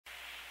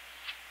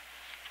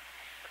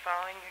The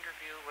following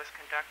interview was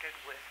conducted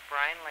with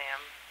Brian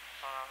Lamb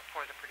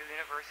for the Purdue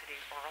University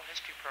Oral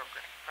History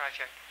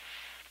Project.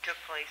 It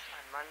took place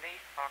on Monday,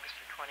 August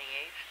the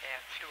 28th at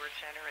Stewart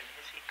Center in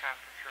the HISI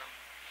conference room.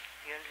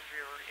 The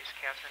interviewer is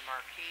Katherine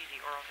Markee,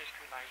 the oral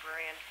history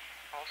librarian.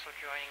 Also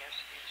joining us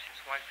is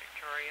his wife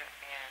Victoria,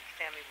 and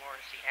Sammie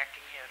Moore is the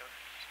acting head of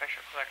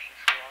Special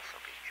Collections, who will also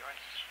be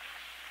joining us.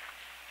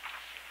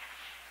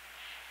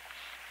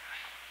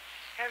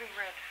 Having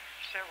read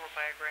several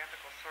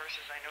biographical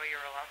sources, I know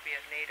you're a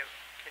Lafayette native.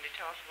 Can you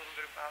tell us a little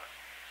bit about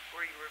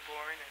where you were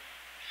born and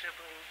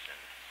siblings and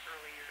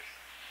early years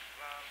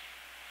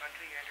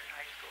until you entered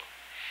high school?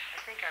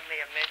 I think I may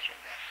have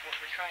mentioned that what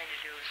we're trying to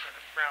do is sort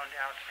of round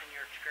out on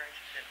your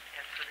experiences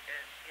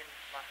in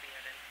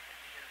Lafayette and at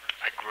the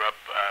university. I grew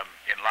up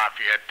in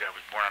Lafayette. I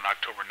was born on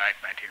October 9th,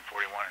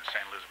 1941 in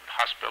St. Elizabeth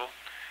Hospital.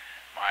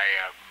 My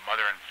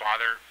mother and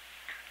father,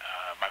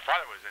 my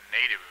father was a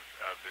native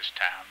of this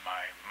town.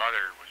 My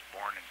mother was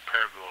born in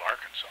Purdue,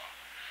 Arkansas.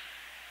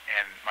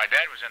 And my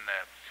dad was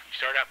he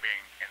started out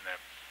being in the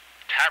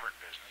tavern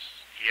business.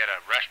 He had a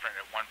restaurant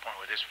at one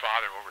point with his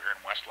father over here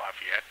in West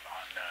Lafayette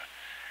on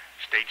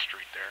State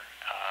Street there.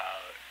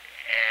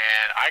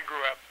 And I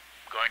grew up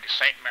going to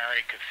St.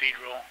 Mary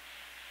Cathedral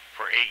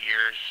for 8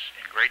 years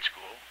in grade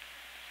school,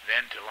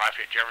 then to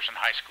Lafayette Jefferson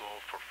High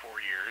School for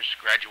 4 years,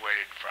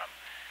 graduated from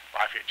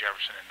Lafayette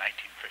Jefferson in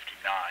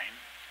 1959.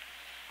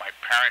 My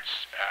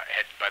parents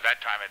by that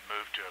time had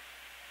moved to a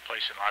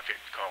place in Lafayette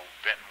called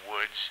Benton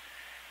Woods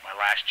my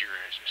last year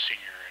as a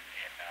senior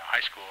in high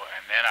school,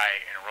 and then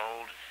I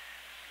enrolled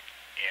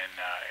in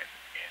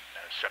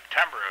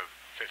September of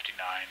 '59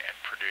 at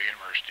Purdue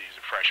University as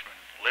a freshman.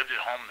 Lived at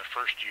home the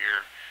first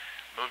year,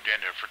 moved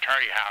into a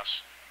fraternity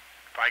house,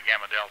 Phi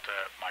Gamma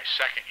Delta, my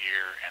second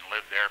year, and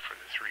lived there for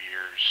the 3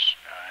 years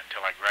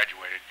until I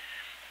graduated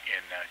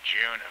in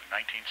June of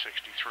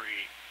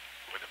 1963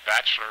 with a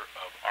Bachelor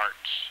of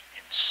Arts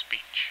in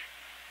Speech.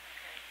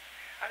 Okay.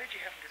 How did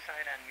you have to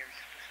decide on your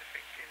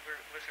specific,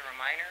 was there a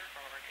minor,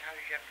 or how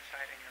did you have to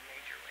decide on your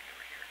major when you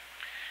were here?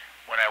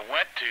 When I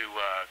went to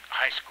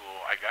high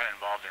school, I got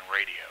involved in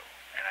radio,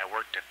 and I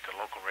worked at the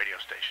local radio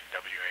station,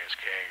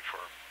 WASK, for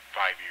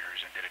 5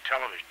 years, and did a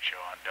television show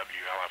on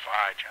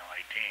WLFI, Channel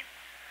 18,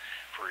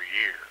 for a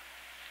year.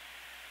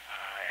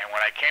 And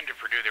when I came to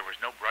Purdue, there was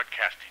no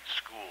broadcasting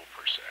school,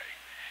 per se.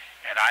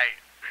 And I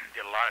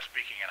did a lot of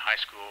speaking in high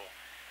school,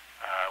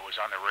 was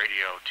on the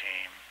radio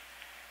team,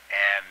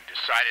 and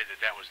decided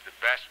that that was the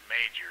best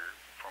major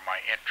for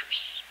my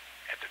interests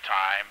at the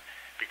time,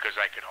 because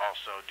I could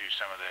also do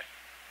some of the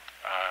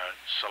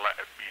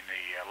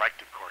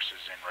elective courses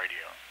in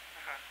radio.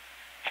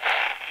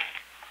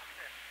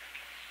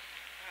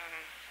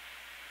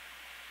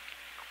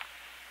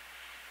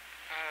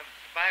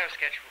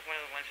 BioSketch, one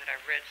of the ones that I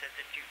read, said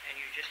that you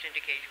just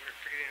indicated you were at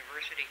Purdue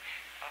University.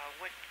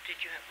 What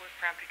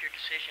prompted your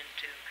decision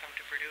to come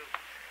to Purdue?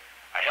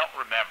 I don't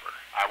remember.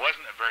 I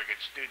wasn't a very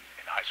good student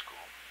in high school,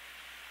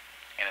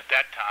 and at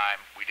that time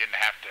we didn't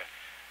have to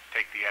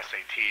take the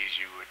SATs.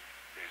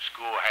 The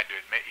school had to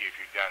admit you if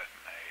you got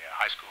a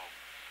high school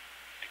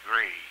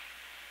degree,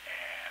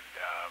 and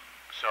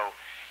so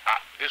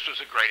this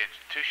was a great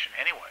institution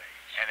anyway.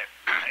 And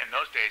in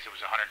those days it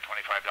was $125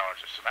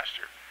 a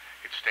semester.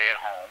 I could stay at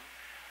home.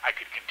 I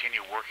could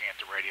continue working at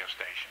the radio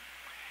station,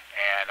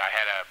 and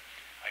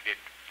I did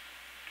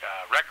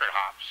record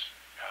hops,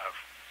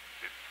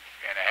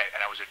 and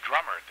I was a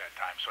drummer at that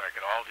time, so I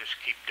could all just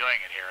keep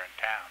doing it here in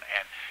town.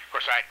 And of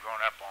course, I had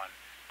grown up on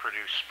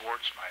Purdue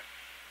sports. My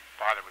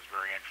father was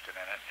very interested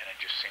in it, and it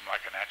just seemed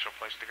like a natural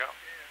place to go.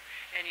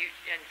 Yeah.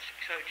 And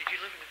so did you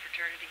live in the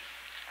fraternity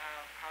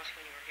house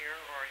when you were here,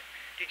 or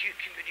did you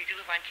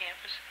live on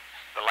campus?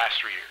 The last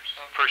 3 years.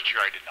 Okay. First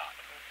year I did not.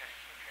 Okay.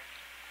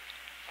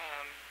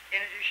 In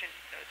addition,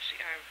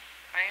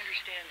 I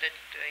understand that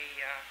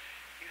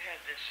you had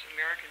this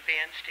American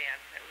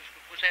bandstand.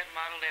 Was that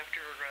modeled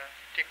after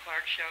Dick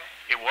Clark's show?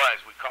 It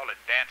was. We called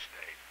it Dance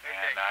Day,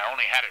 and I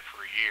only had it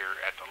for a year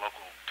at the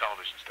local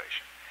television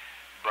station.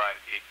 But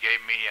it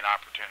gave me an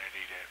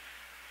opportunity to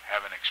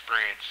have an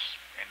experience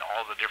in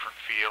all the different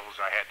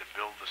fields. I had to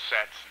build the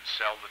sets and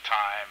sell the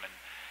time and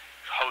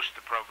host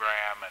the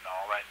program and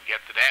all that and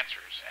get the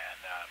dancers.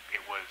 And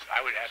it was,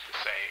 I would have to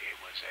say,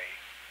 it was a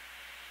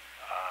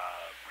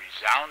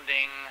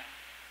resounding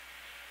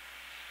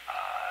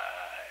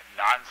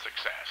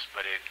non-success,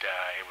 but it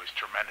was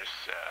tremendous.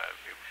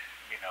 It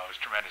was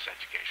tremendous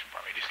education for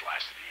me. It just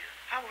lasted a year.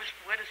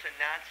 What is a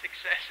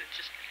non-success?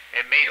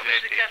 It means it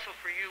was successful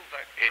for you,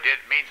 but it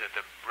means that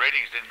the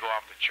ratings didn't go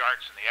off the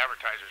charts, and the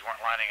advertisers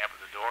weren't lining up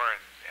at the door,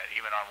 and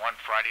even on one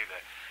Friday,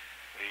 the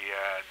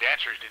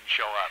dancers didn't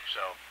show up.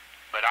 So,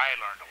 but I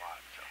learned a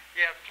lot. So.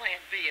 Yeah, Plan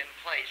B in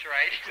place,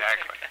 right?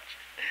 Exactly.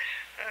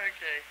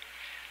 Okay.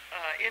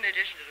 In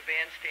addition to the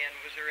bandstand,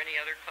 was there any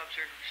other clubs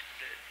or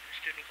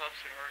student clubs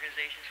or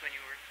organizations when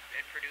you were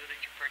at Purdue that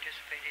you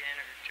participated in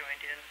or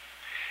joined in?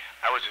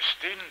 I was a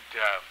student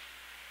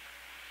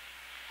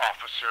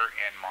officer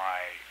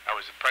I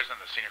was the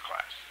president of the senior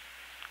class,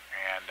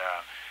 and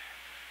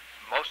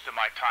most of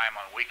my time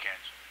on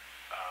weekends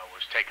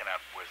was taken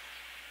up with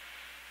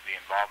the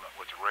involvement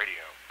with the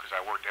radio, because I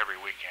worked every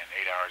weekend,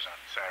 8 hours on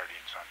Saturday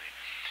and Sunday.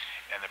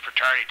 And the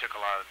fraternity took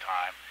a lot of the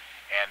time.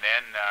 And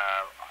then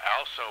I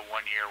also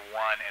one year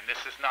won, and this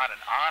is not an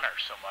honor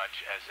so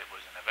much as it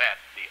was an event,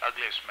 the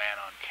Ugliest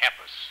Man on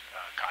Campus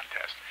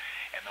contest.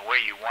 And the way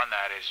you won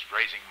that is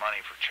raising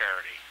money for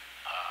charity.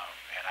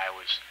 And I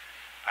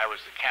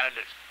was the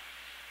candidate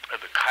of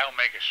the Chi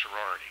Omega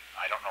sorority.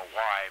 I don't know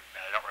why,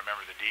 and I don't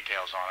remember the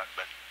details on it,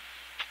 but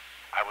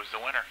I was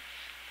the winner.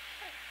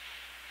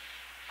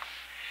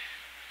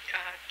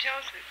 Tell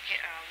us,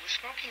 was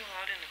smoking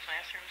allowed in the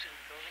classrooms and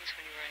the buildings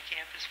when you were on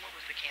campus? What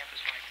was the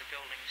campus like, the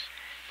buildings,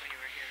 when you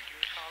were here? Do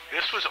you recall that?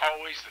 This was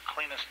always the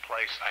cleanest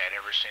place I had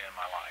ever seen in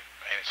my life,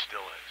 and it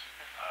still is.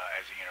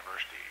 As a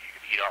university, you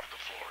could eat off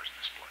the floors in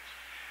this place.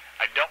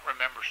 I don't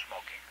remember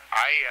smoking.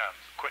 I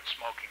quit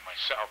smoking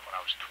myself when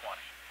I was 20,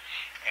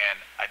 and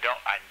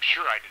I'm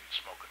sure I didn't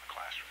smoke in the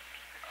classroom,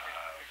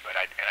 but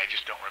I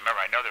just don't remember.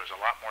 I know there was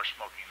a lot more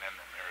smoking then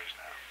than there is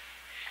now.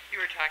 You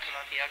were talking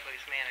about the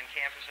Ugliest Man on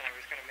Campus, and I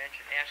was going to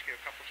ask you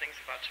a couple things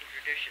about some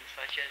traditions,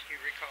 such as you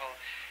recall,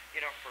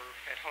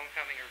 at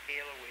homecoming or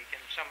gala week, and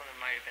some of them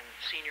might have been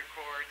senior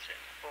chords and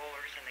the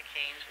bowlers and the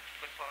canes, the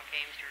football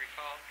games. Do you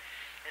recall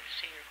at the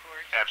senior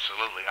chords?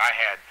 Absolutely. I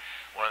had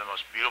one of the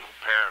most beautiful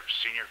pair of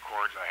senior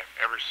chords I have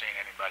ever seen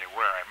anybody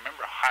wear. I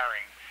remember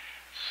hiring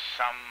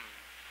some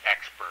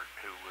expert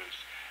who was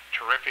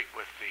terrific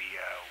with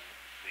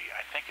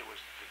I think it was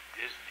the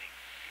Disney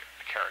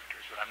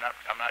characters, but I'm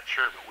not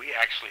sure. But we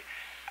actually,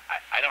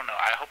 I don't know.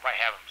 I hope I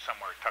have them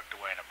somewhere tucked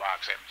away in a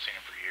box. I haven't seen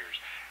them for years.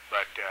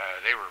 But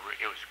it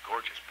was a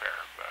gorgeous pair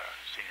of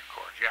senior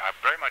chords. Yeah, I'm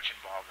very much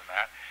involved in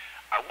that.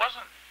 I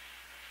wasn't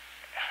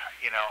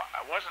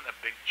a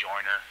big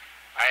joiner.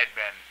 I had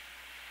been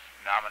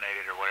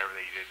nominated or whatever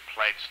they did,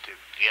 pledged to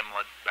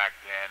Gimlet back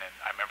then, and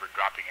I remember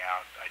dropping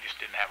out. I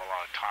just didn't have a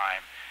lot of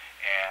time,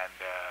 and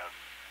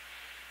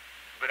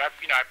but I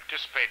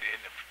participated in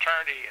the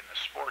fraternity and the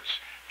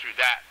sports through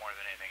that more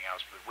than anything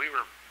else. But we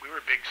were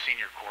big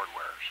senior cord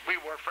wearers. We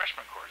wore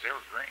freshman cords. They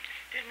were green.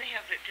 Did they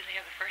have the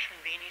freshman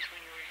beanies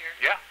when you were here?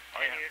 Yeah. Oh,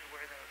 and yeah. you'd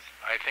wear those.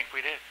 I think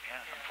we did. Yeah.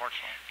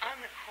 Unfortunately. On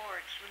the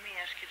cords, let me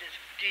ask you this: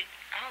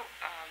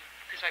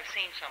 because I've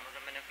seen some of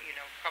them, and a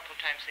couple of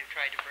times they've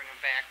tried to bring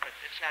them back, but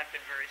it's not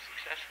been very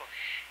successful.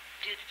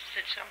 Did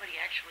somebody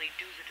actually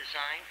do the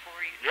design for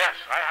you? Yes,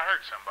 I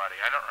hired somebody.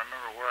 I don't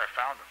remember where I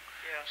found them.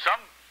 Yeah.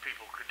 Some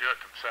people could do it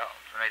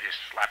themselves, and they just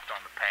slapped on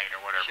the paint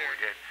or whatever Sure.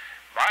 we did.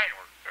 Mine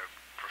were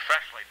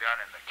professionally done,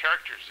 and the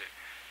characters that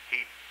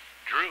he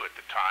drew at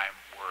the time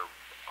were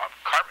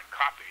carbon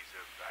copies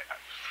of,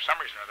 for some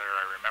reason or other,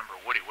 I remember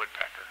Woody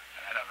Woodpecker,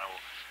 and I don't know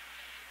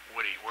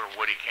where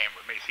Woody came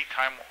with me.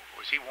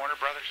 Was he Warner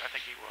Brothers? I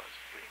think he was.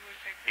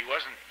 He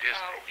wasn't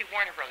Disney.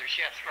 Warner Brothers,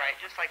 yes, right.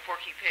 Just like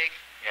Porky Pig.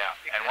 Yeah,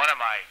 and one of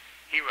my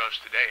heroes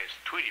today is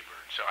Tweety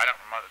Bird, so I don't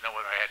know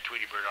whether I had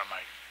Tweety Bird on my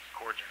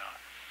cords or not.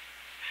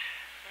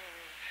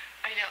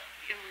 I know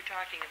you were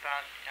talking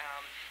about.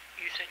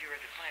 You said you were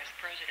the class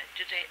president.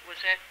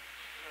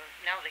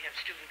 Now they have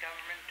student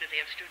government. Did they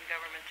have student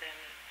government then?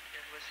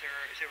 Was there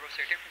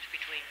a difference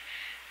between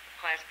the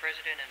class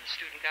president and the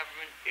student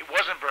government? It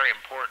wasn't very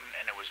important,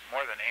 and it was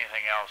more than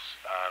anything else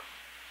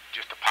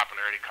just a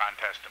popularity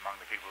contest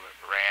among the people that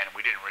ran.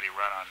 We didn't really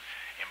run on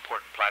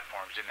important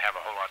platforms, didn't have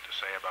a whole lot to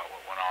say about what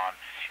went on,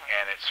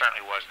 and it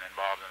certainly wasn't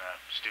involved in a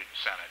student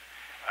senate.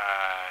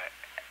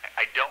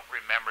 I don't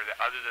remember that,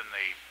 other than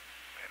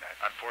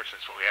unfortunately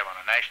it's what we have on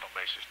a national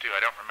basis too.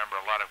 I don't remember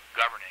a lot of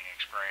governing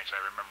experience. I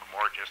remember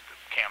more just the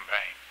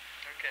campaign.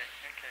 Okay.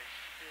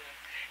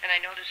 Yeah. And I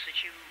noticed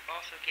that you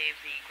also gave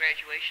the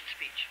graduation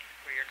speech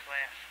for your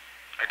class.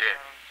 I did.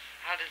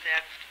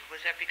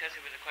 Was that because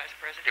you were the class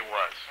president? It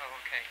was. Oh,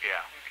 okay.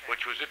 Yeah, okay.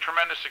 Which was a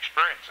tremendous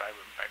experience. I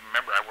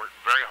remember I worked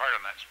very hard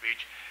on that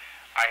speech.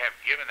 I have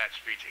given that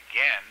speech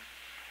again.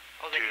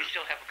 Oh, then you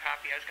still have a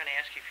copy. I was going to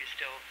ask you if you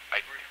still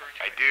refer to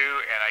it. I do,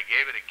 and I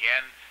gave it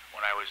again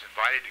when I was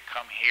invited to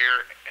come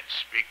here and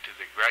speak to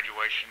the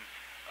graduation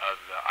of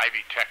the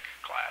Ivy Tech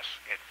class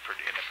in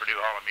the Purdue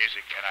Hall of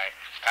Music, and I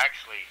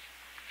actually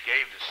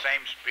gave the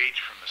same speech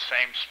from the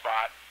same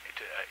spot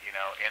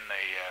in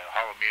the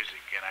Hall of Music,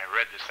 and I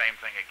read the same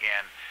thing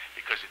again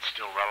because it's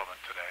still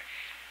relevant today.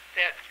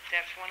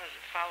 That's one of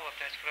the follow-up.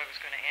 That's what I was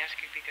going to ask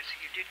you, because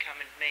you did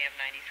come in May of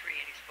 '93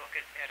 and you spoke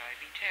at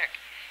Ivy Tech.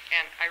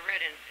 And I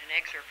read an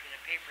excerpt from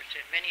the paper. It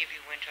said many of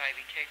you went to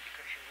Ivy Tech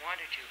because you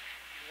wanted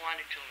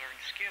to learn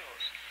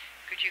skills.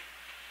 Could you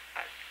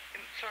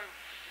sort of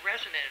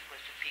resonated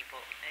with the people,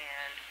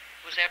 and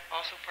was that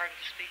also part of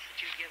the speech that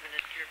you'd given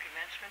at your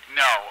commencement?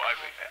 No,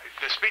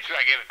 the speech that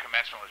I gave at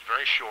commencement was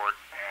very short,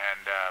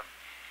 and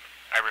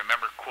I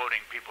remember quoting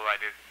people I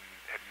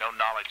had no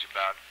knowledge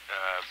about.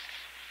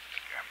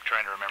 I'm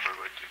trying to remember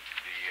what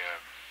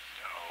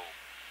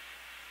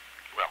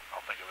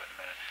I'll think of it in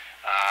a minute.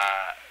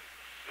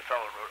 The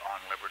fellow wrote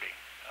On Liberty,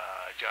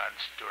 John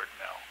Stuart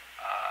Mill,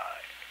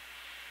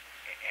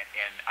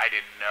 and I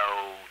didn't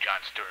know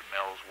John Stuart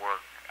Mill's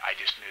work. I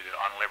just knew that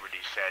On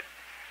Liberty said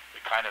the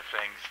kind of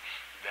things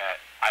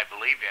that I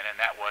believed in, and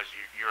that was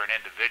you're an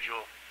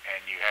individual,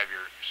 and you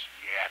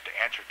have to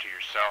answer to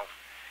yourself.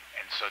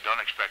 And so don't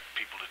expect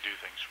people to do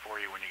things for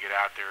you when you get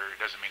out there. It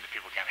doesn't mean that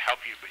people can't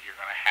help you, but you're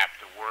going to have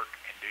to work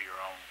and do your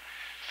own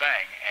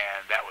thing.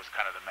 And that was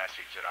kind of the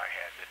message that I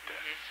had, that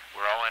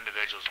we're all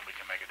individuals and we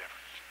can make a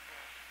difference.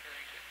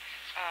 Very good.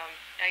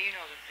 Now, you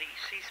know that the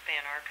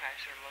C-SPAN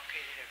archives are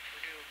located at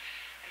Purdue.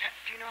 And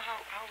do you know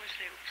how was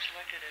they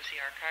selected as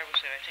the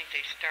archivist? I think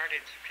they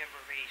started in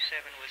September of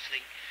 '87 was the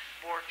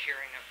board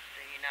hearing of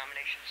the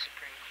nomination of the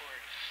Supreme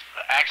Court.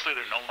 Actually,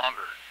 they're no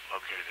longer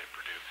located at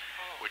Purdue,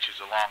 which is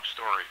a long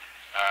story.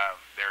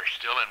 They're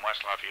still in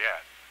West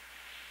Lafayette,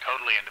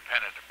 totally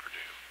independent of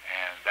Purdue,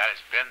 and that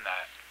has been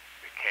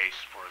the case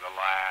for the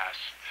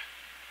last.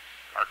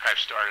 Archive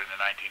started in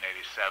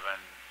 1987.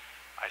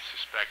 I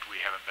suspect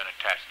we haven't been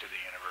attached to the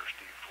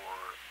university for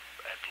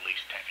at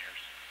least 10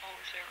 years. Oh,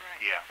 is that right?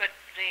 Yeah. But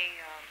they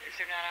is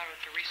there not out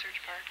at the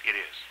research park? It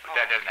is, but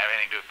that doesn't have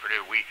anything to do with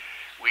Purdue. We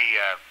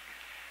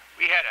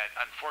had an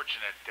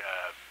unfortunate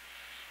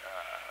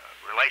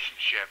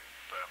relationship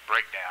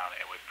breakdown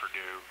with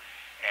Purdue,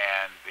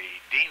 and the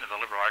dean of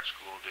the liberal arts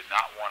school did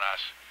not want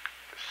us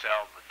to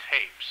sell the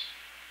tapes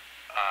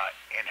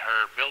in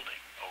her building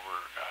over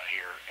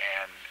here,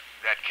 and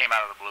that came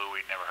out of the blue.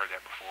 We'd never heard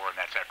that before, and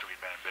that's after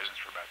we'd been in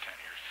business for about 10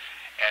 years.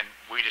 And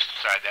we just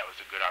decided that was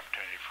a good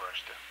opportunity for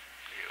us to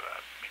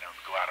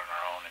go out on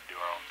our own and do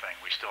our own thing.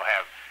 We still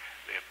have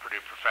the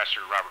Purdue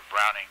professor, Robert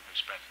Browning, who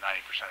spends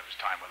 90% of his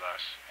time with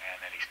us, and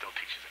then he still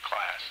teaches a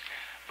class.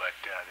 But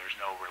there's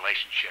no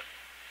relationship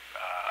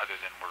other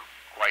than we're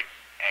quite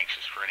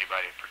anxious for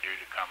anybody at Purdue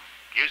to come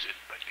use it,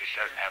 but it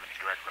doesn't have any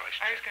direct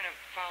relationship. I was going to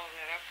follow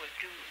that up with,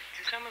 do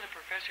some of the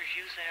professors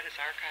use that as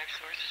archive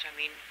sources? I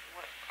mean,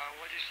 what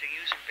is the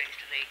user base?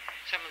 Do they,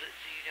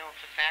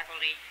 the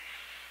faculty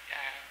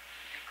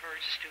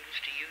encourage students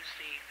to use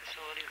the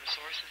facility, the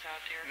sources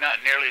out there?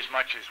 Not nearly as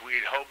much as we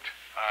had hoped.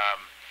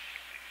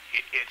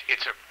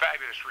 It's a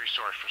fabulous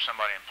resource for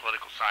somebody in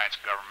political science,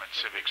 government,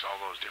 civics, all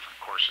those different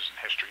courses in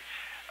history.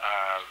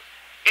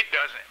 It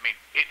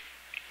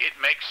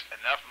makes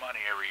enough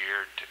money every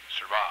year to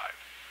survive.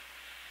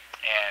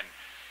 And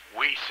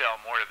we sell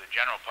more to the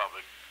general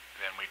public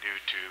than we do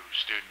to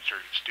students or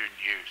student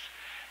use.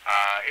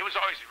 It was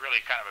always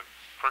really kind of a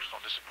personal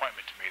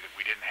disappointment to me that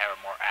we didn't have a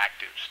more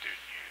active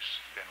student use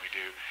than we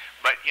do.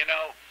 But,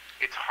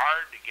 it's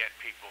hard to get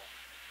people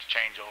to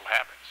change old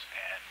habits.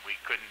 And we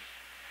couldn't,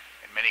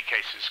 in many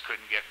cases,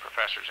 couldn't get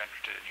professors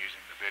interested in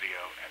using the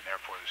video, and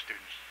therefore the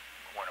students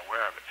weren't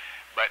aware of it.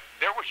 But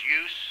there was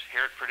use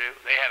here at Purdue.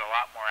 They had a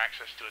lot more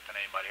access to it than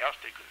anybody else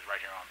did because it's right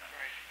here on the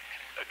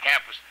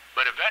campus.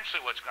 But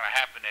eventually what's going to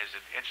happen is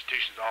that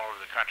institutions all over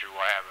the country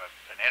will have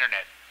an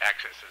internet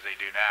access, as they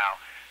do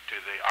now, to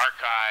the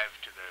archive,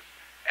 to the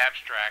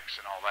abstracts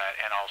and all that,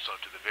 and also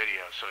to the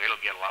video. So it'll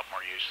get a lot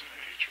more use in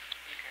the future.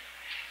 Okay.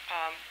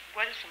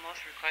 What is the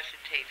most requested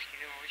tapes? Do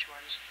you know which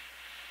ones?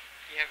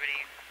 Do you have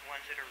any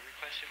ones that are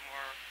requested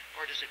more,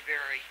 or does it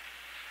vary?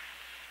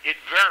 It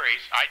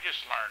varies. I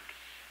just learned,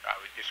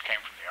 it just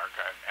came from the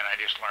archive, and I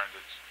just learned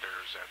that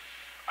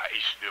I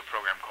used to do a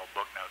program called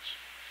Book Notes,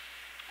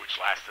 which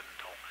lasted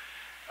until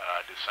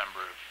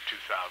December of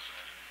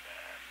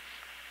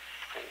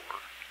 2004.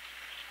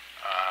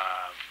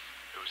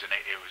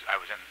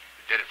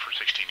 Did it for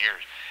 16 years,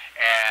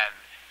 and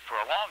for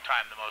a long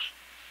time, the most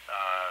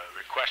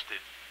requested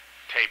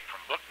tape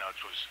from Book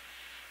Notes was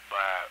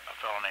by a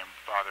fellow named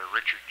Father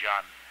Richard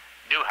John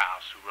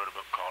Newhouse, who wrote a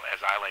book called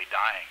As I Lay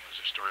Dying. It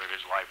was a story of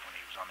his life when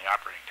he was on the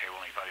operating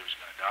table and he thought he was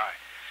going to die.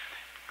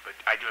 But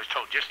I was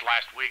told just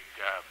last week,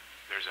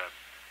 there's a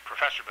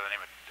professor by the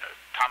name of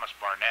Thomas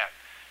Barnett,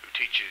 who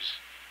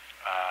teaches,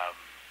 I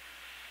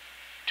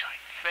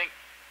think,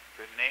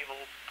 the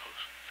Naval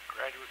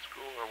Postgraduate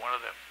School or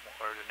the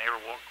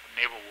Naval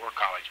War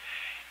College.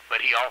 But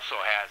he also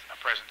has a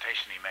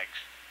presentation he makes,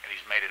 and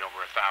he's made it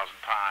over 1,000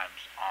 times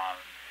on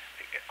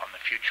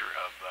the future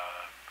of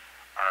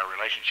our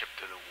relationship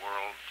to the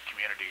world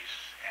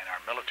communities and our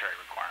military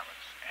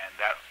requirements. And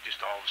that just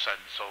all of a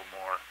sudden sold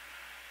more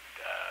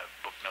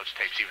Book Notes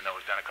tapes, even though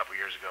it was done a couple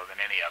years ago, than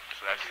any of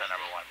them. So that's the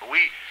number one. But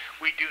we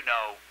do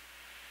know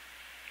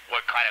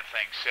what kind of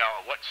things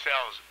sell. What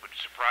sells would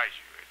surprise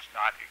you. It's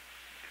not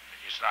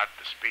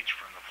the speech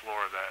from the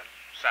floor of the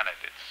Senate.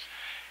 It's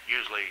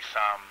usually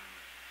some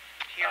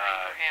hearing,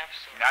 perhaps.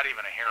 Not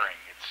even a hearing.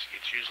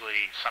 It's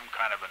usually some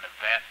kind of an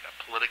event, a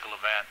political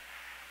event,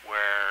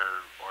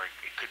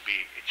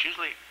 it's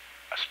usually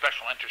a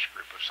special interest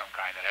group of some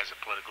kind that has a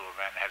political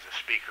event, has a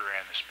speaker,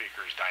 and the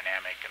speaker is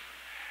dynamic, and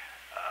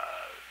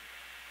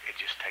it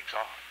just takes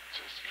off.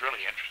 It's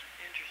really interesting.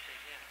 Interesting,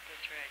 yeah,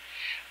 that's right.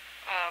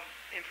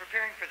 In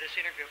preparing for this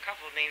interview, a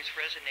couple of names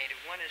resonated.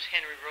 One is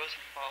Henry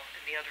Rosenthal,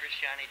 and the other is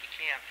Johnny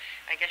DeCamp.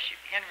 I guess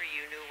Henry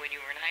you knew when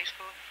you were in high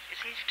school. Is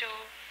he still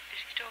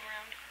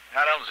around?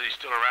 Not only is he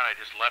still around, I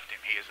just left him.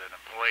 He is an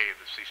employee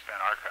of the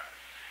C-SPAN archive.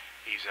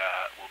 He's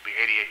will be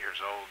 88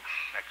 years old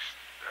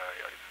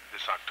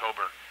this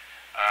October,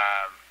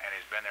 and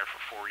has been there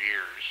for 4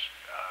 years.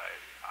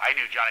 I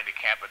knew Johnny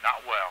DeCamp, but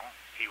not well.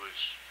 He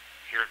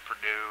here at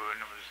Purdue, and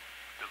was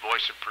the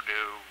voice of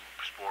Purdue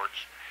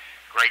sports.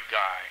 Great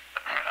guy.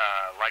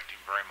 Liked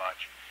him very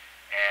much.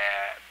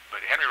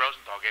 But Henry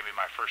Rosenthal gave me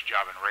my first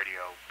job in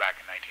radio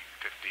back in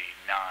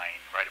 1959,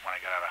 right when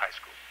I got out of high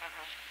school.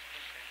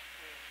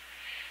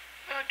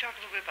 Well, talk a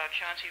little bit about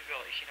Chauncey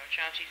Village. You know,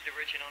 Chauncey's the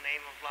original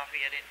name of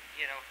Lafayette,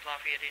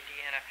 Lafayette,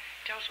 Indiana.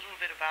 Tell us a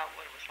little bit about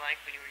what it was like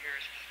when you were here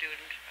as a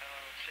student.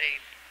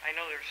 I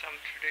know there's some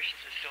traditions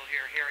that still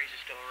here. Harry's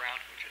is still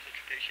around, which is a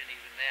tradition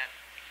even then.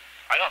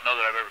 I don't know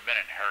that I've ever been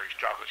in Harry's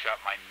Chocolate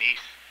Shop. My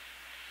niece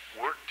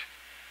worked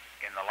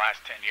in the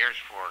last 10 years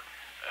for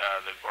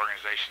the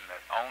organization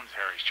that owns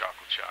Harry's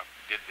Chocolate Shop,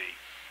 did the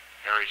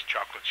Harry's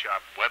Chocolate Shop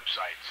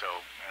website. So,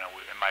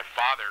 and my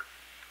father,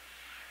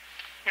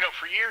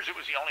 for years it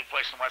was the only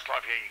place in West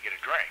Lafayette you could get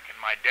a drink. And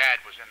my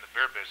dad was in the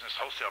beer business,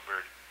 wholesale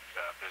beer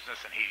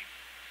business, and he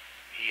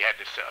had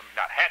to sell,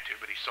 not had to,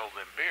 but he sold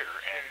them beer.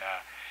 And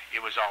it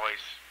was always,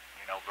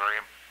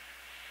 very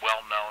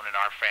well known in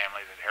our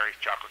family that Harry's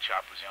Chocolate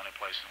Shop was the only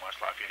place in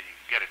West Lafayette you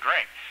could get a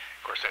drink.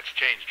 Of course, that's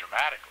changed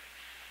dramatically.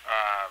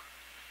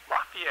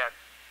 Lafayette,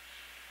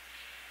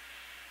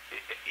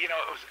 the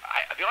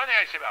only thing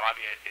I say about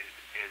Lafayette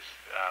is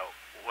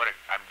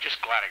I'm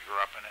just glad I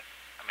grew up in it.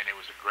 I mean, it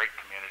was a great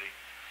community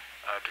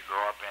to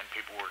grow up in.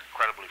 People were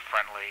incredibly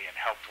friendly and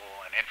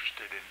helpful and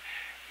interested in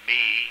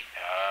me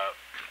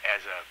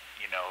as a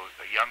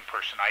young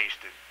person. I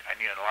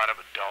knew a lot of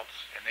adults,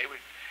 and they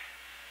would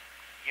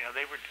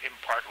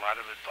impart a lot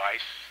of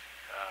advice.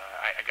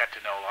 I got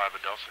to know a lot of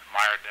adults,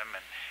 admired them,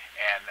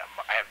 and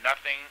I have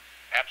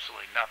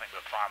absolutely nothing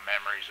but fond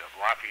memories of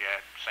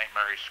Lafayette, St.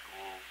 Mary's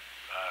School.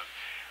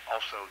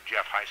 Also,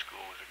 Jeff High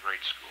School was a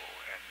great school,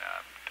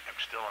 and I'm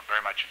still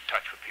very much in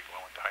touch with people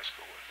I went to high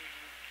school with.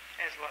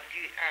 As well,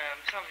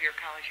 some of your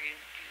college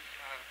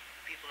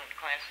people in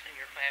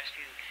your class,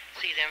 do you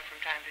see them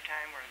from time to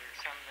time, or are there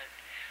some that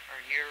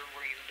are near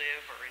where you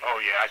live? Or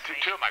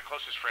two of my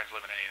closest friends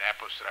live in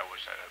Indianapolis that I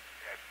was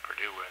at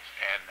Purdue with,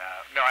 and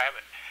no, I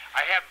haven't.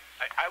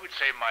 I would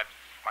say my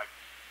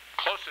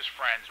closest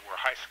friends were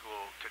high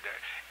school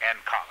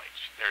and college.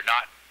 They're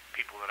not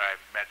people that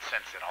I've met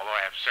since then, although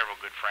I have several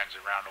good friends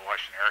around the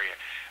Washington area.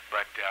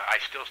 But I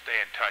still stay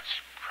in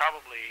touch,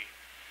 probably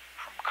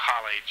from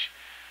college,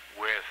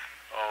 with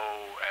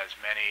as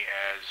many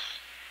as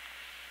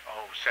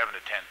 7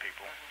 to 10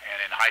 people,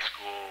 and in high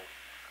school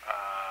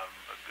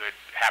a good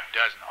half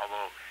dozen.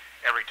 Although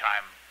every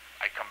time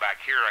I come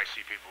back here, I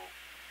see people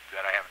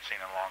that I haven't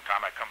seen in a long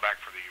time. I come back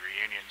for the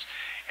reunions,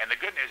 and the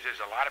good news is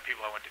a lot of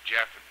people I went to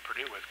Jeff and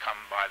Purdue with come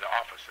by the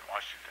office in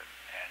Washington,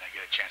 and I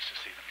get a chance to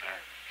see them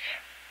there.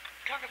 Yeah.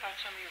 Talk about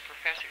some of your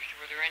professors.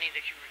 Were there any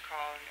that you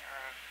recall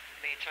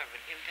made sort of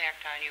an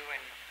impact on you,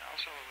 and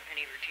also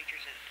any of your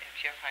teachers at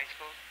Jeff High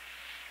School?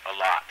 A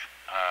lot.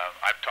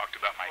 I've talked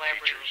about my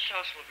teachers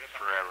Tell us a little bit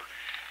about forever.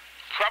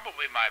 That.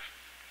 Probably I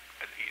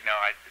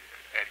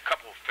had a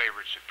couple of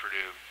favorites at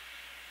Purdue.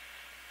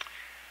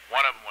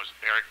 One of them was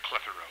Eric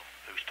Clitheroe,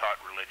 who's taught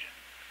religion,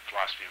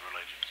 philosophy of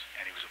religions,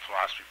 and he was a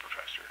philosophy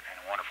professor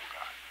and a wonderful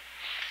guy.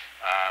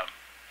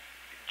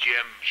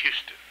 Jim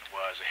Houston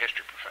was a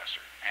history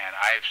professor, and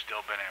I've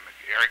still been in.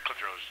 Eric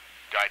Clitheroe's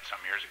died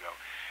some years ago.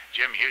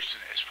 Jim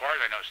Houston, as far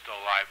as I know, is still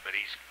alive, but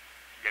he's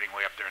getting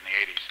way up there in the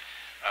 80s.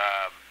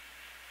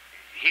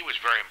 He was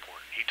very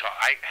important.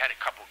 I had a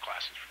couple of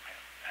classes from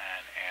him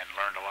and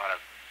learned a lot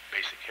of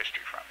basic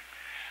history from him.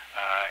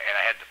 And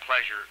I had the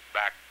pleasure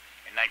back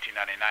in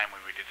 1999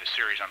 when we did the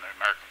series on the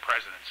American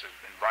presidents of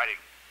inviting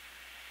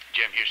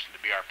Jim Houston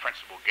to be our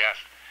principal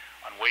guest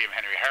on William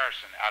Henry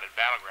Harrison out at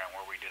Battleground,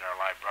 where we did our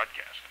live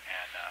broadcast.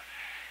 And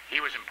he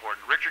was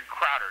important. Richard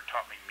Crowder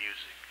taught me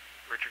music.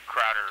 Richard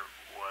Crowder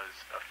was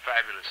a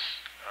fabulous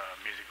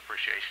music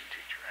appreciation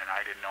teacher, and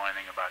I didn't know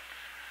anything about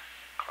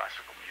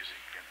classical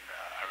music. And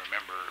I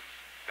remember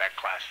that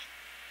class,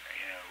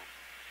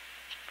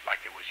 like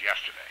it was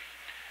yesterday.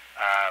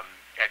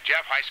 At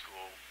Jeff High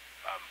School,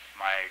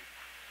 my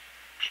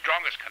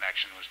strongest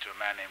connection was to a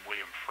man named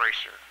William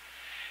Fraser.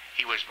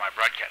 He was my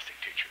broadcasting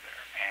teacher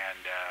there, and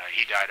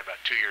he died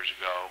about 2 years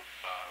ago.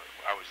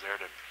 I was there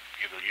to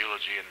give the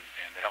eulogy and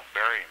to help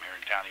bury him here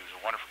in town. He was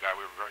a wonderful guy.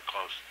 We were very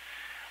close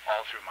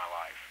all through my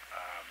life.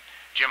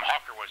 Jim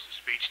Hawker was the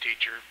speech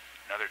teacher,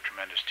 another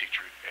tremendous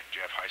teacher at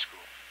Jeff High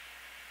School.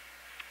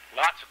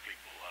 Lots of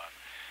people.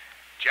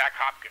 Jack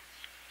Hopkins,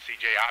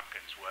 C.J.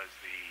 Hopkins, was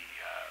the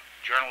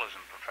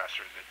journalism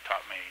professor that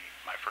taught me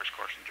my first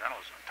course in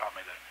journalism, and taught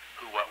me the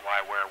who, what, why,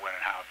 where, when,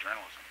 and how of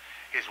journalism.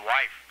 His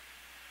wife,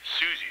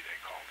 Susie, they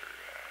called her,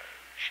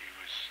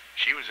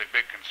 she was a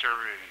big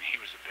conservative and he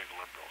was a big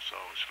liberal, so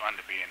it was fun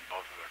to be in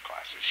both of their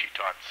classes. She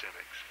taught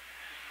civics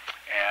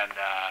and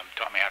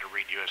taught me how to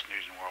read U.S.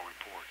 News and World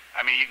Report.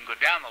 I mean, you can go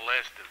down the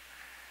list of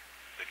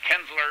the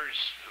Kinslers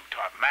who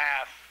taught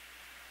math,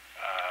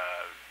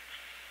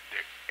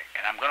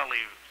 and I'm going to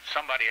leave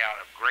somebody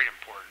out of great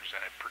importance. And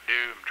at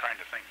Purdue, I'm trying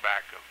to think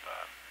back of a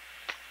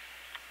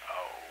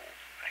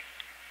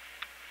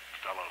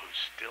fellow who's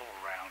still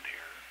around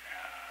here,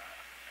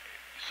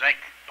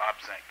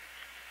 Bob Zink.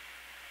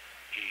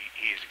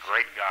 He is a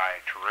great guy,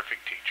 a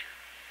terrific teacher.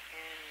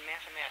 And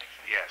mathematics.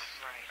 Yes.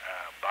 Right.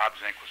 Bob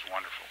Zink was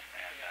wonderful,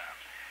 and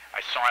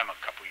I saw him a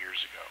couple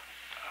years ago.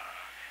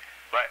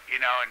 But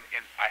you know,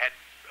 and I had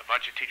a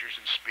bunch of teachers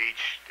in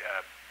speech.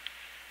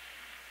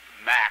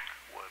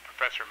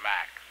 Professor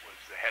Mack was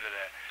the head of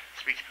the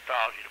speech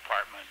pathology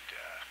department.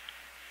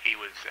 He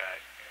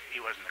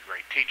wasn't a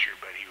great teacher,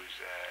 but he was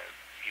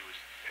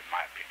in my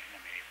opinion,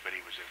 but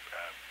he was a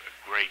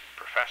great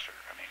professor.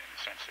 I mean, in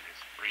the sense that his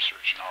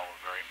research and all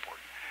were very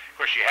important. Of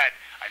course,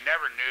 I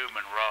never knew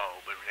Monroe,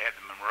 but they had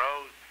the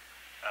Monroe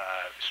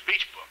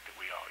speech book that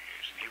we all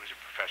use, and he was a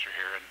professor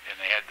here, and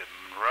they had the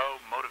Monroe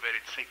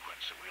motivated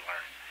sequence that we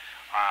learned.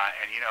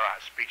 And you know,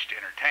 speech to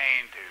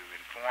entertain, to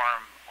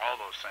inform, all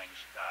those things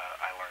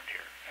I learned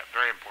here.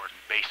 Very important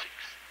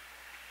basics.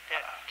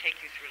 That take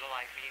you through the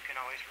life, and you can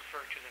always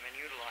refer to them and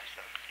utilize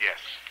them. Yes.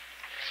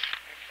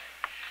 Right.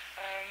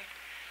 Okay.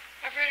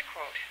 I've read a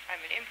quote.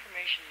 I'm an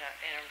information nut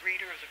and a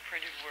reader of the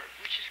printed word,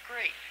 which is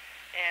great.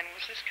 And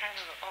was this kind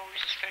of always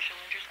a special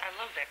interest? I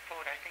love that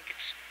quote. I think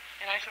it's,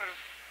 and I sort of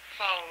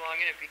follow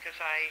along in it because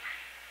I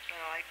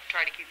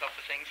try to keep up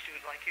with things too,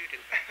 like you do.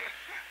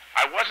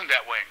 I wasn't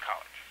that way in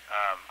college.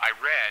 I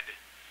read,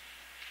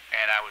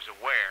 and I was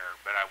aware,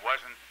 but I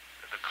wasn't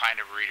the kind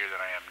of reader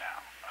that I am now.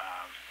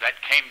 That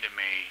came to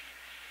me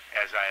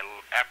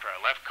after I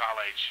left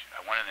college. I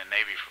went in the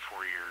Navy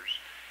for 4 years,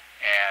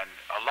 and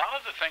a lot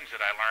of the things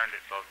that I learned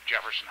at both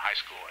Jefferson High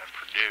School and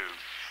Purdue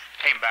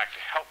came back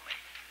to help me.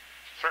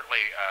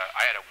 Certainly,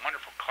 I had a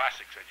wonderful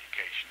classics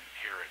education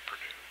here at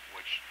Purdue,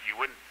 which you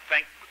wouldn't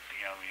think,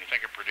 you know, when you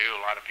think of Purdue,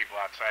 a lot of people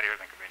outside here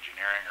think of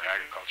engineering or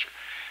agriculture,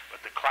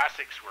 but the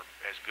classics were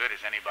as good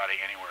as anybody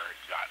anywhere had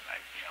gotten. I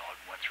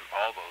went through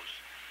all those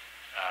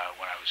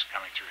when I was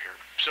coming through here.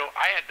 So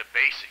I had the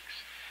basics,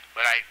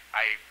 but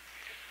I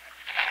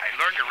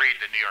learned to read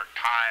the New York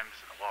Times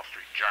and the Wall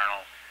Street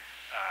Journal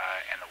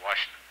and the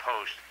Washington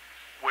Post,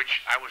 which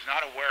I was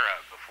not aware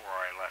of before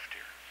I left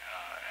here.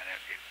 And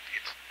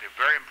they're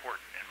very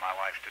important in my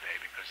life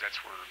today because that's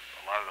where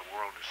a lot of the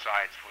world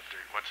decides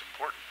what's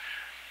important.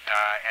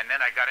 And then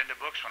I got into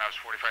books when I was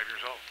 45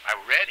 years old. I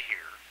read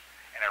here,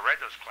 and I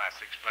read those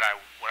classics, but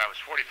when I was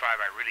 45,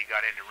 I really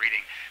got into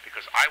reading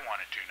because I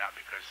wanted to, not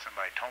because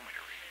somebody told me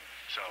to read.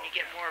 So and you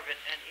get more of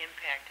an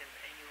impact, and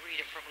you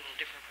read it from a little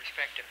different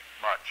perspective.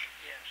 Much.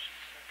 Yes.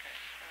 Okay.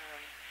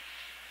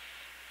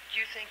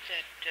 Do you think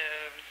that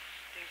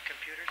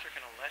computers are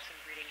going to lessen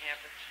reading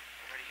habits?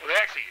 Well,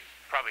 they actually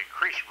probably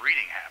increase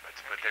reading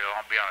habits, but they'll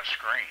all be on a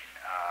screen.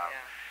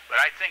 But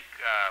I think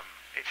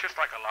it's just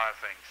like a lot of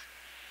things.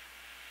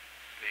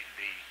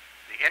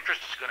 The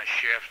interest is going to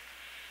shift.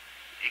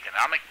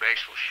 Economic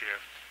base will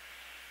shift,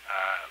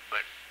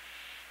 but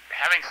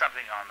having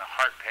something on the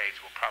heart page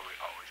will probably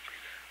always be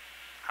there.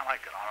 Kind of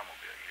like an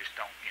automobile. You just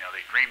don't,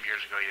 they dreamed years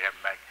ago you'd have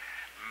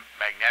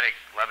magnetic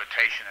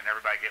levitation and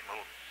everybody getting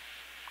little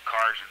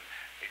cars and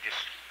they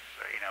just,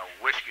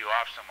 whisk you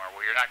off somewhere.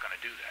 Well, you're not going to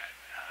do that.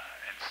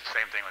 And it's the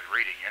same thing with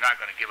reading. You're not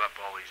going to give up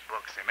all these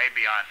books. They may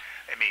be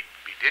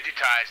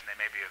digitized and they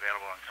may be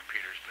available on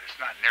computers, but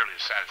it's not nearly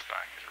as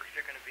satisfying as reading.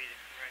 They're going to be,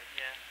 right,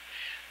 yeah.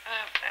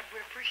 I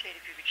would appreciate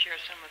if you could share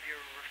some of your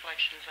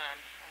reflections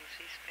on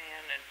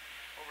C-SPAN and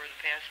over the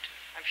past,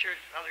 I'm sure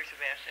others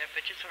have asked that,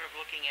 but just sort of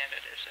looking at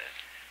it as a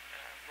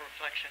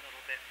reflection a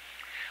little bit.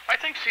 Well,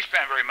 I think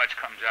C-SPAN very much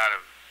comes out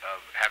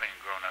of having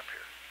grown up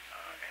here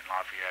in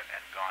Lafayette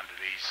and gone to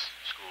these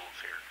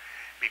schools here,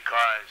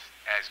 because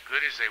as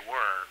good as they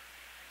were,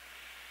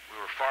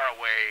 we were far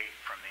away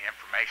from the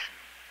information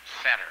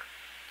center,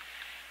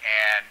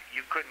 and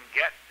you couldn't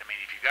get,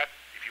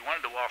 if you wanted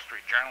the Wall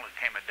Street Journal, it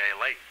came a day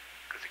late,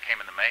 because it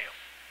came in the mail.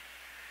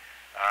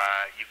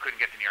 You couldn't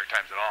get the New York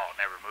Times at all.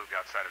 It never moved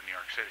outside of New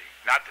York City.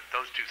 Not that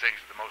those two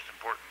things are the most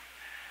important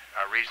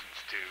reasons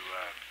to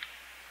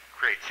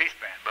create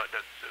C-SPAN, but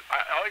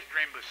I always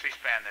dreamed with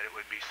C-SPAN that it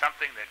would be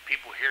something that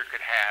people here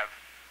could have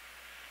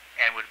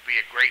and would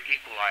be a great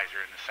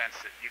equalizer in the sense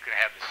that you could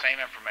have the same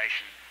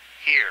information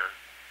here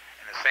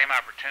and the same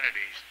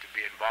opportunities to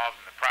be involved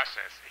in the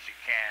process as you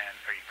can,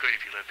 or you could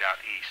if you lived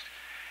out east.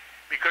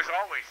 Because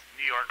always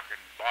New York and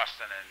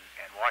Boston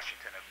and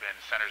Washington have been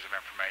centers of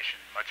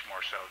information, much more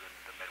so than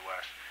the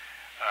Midwest.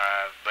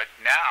 But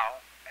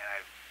now, and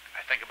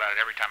I think about it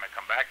every time I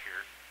come back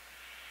here,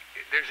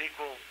 there's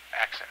equal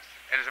access.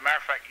 And as a matter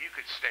of fact, you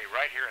could stay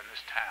right here in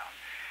this town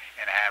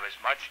and have as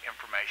much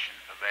information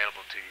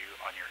available to you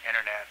on your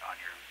internet, on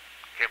your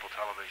cable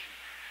television,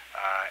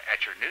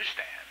 at your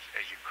newsstands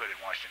as you could in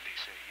Washington,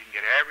 D.C. You can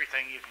get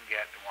everything you can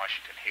get in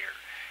Washington here.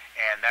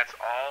 And that's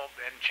all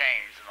been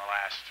changed in the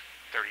last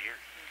 30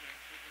 years.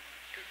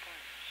 Good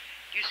point.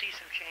 Do you see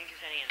some changes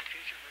any in the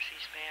future for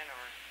C-SPAN,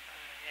 or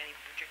any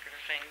particular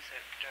things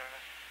that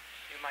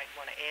you might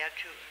want to add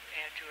to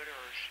it,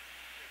 or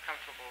you're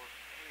comfortable?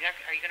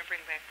 Are you going to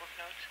bring back book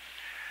notes?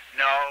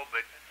 No,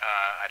 but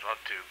I'd love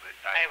to. But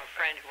I have a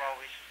friend who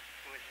always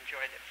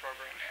enjoyed that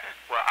program.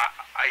 Well,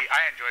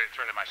 I enjoyed it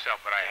thoroughly myself,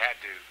 but I had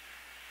to.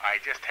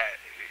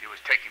 It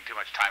was taking too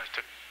much time.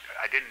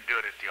 I didn't do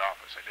it at the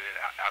office. I did it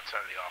outside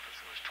of the office.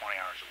 It was 20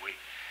 hours a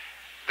week.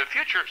 the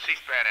future of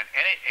C-SPAN and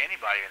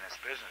anybody in this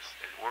business,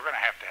 we're going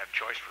to have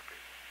choice for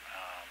people.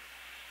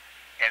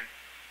 And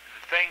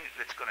the thing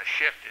that's going to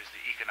shift is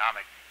the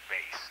economic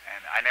base.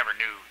 And I never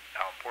knew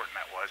how important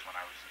that was when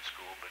I was in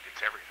school, but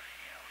it's everything,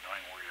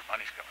 knowing where your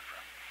money's coming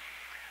from.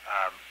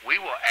 We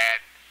will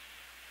add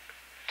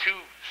to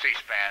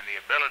C-SPAN the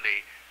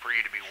ability for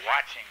you to be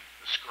watching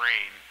the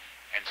screen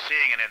and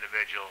seeing an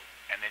individual,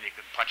 and then you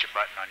can punch a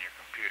button on your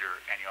computer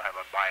and you'll have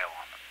a bio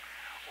on them.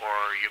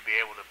 Or you'll be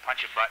able to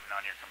punch a button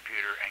on your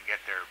computer and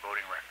get their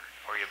voting record.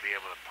 Or you'll be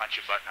able to punch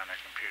a button on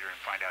their computer and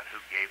find out who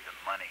gave them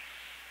money.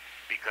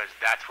 Because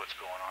that's what's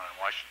going on in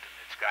Washington.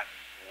 It's gotten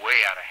way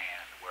out of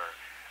hand where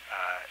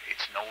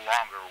it's no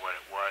longer what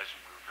it was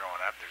when we were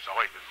growing up. There's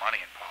always been money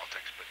in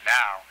politics, but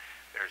now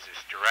there's this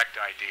direct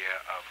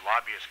idea of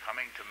lobbyists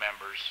coming to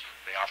members.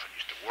 They often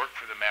used to work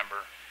for the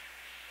member,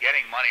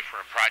 getting money for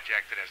a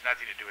project that has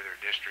nothing to do with their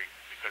district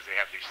because they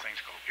have these things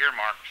called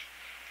earmarks.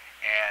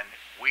 And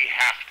we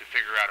have to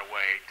figure out a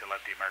way to let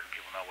the American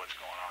people know what's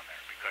going on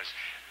there. Because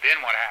then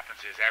what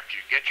happens is after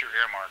you get your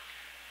earmark,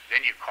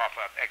 then you cough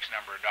up X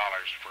number of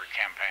dollars for a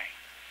campaign.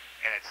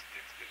 And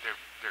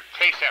they're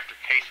case after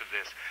case of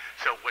this.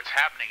 So what's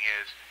happening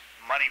is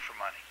money for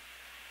money.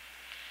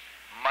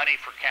 Money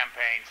for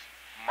campaigns,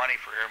 money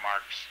for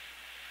earmarks,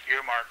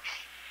 earmarks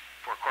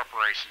for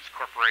corporations,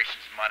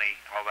 corporations money,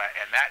 all that.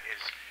 And that is,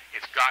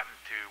 it's gotten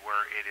to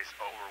where it is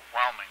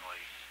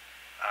overwhelmingly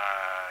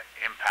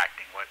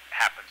impacting what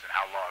happens and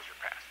how laws are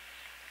passed.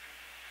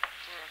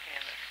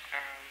 Okay,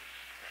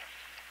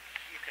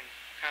 you can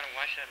kind of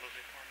watch that a little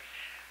bit for me.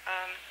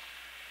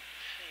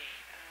 Let's see.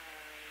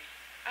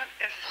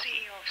 As the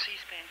CEO of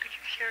C-SPAN, could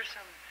you share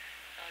some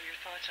your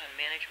thoughts on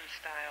management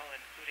style,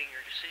 including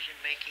your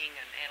decision-making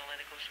and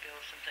analytical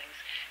skills and things?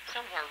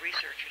 Some of our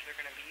researchers are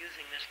going to be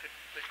using this could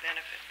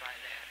benefit by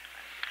that,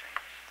 I would think.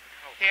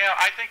 Yeah,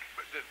 I think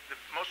the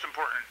most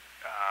important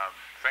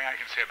thing I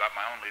can say about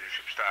my own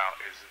leadership style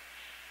is that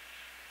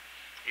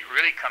it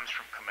really comes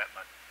from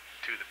commitment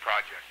to the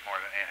project more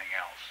than anything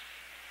else,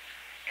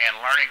 and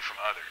learning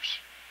from others.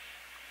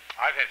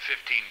 I've had 15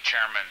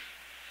 chairmen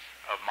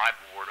of my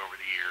board over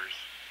the years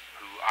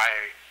who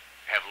I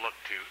have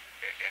looked to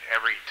at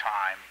every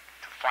time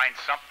to find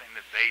something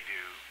that they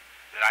do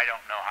that I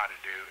don't know how to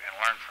do and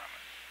learn from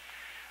it.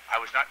 I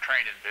was not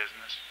trained in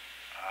business.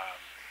 I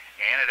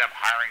ended up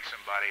hiring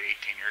somebody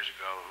 18 years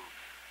ago who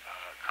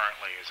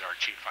currently is our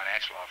chief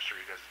financial officer.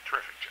 He does a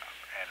terrific job,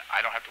 and I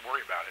don't have to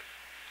worry about it.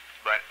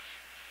 But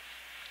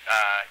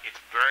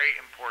it's very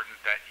important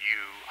that you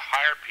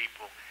hire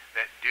people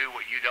that do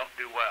what you don't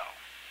do well,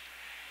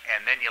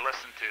 and then you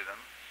listen to them,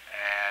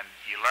 and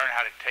you learn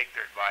how to take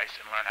their advice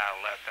and learn how to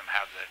let them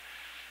have the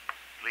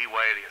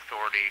leeway, the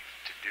authority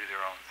to do their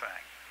own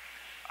thing.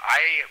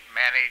 I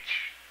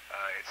manage,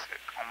 it's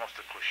almost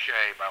a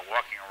cliche, by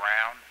walking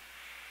around,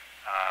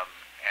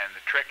 and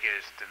the trick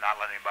is to not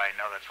let anybody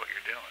know that's what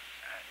you're doing.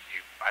 And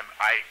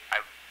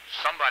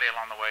somebody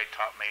along the way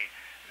taught me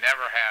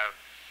never have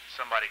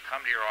somebody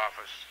come to your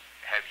office,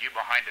 have you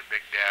behind a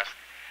big desk,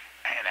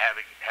 and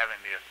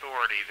having the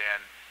authority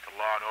then to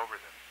laud over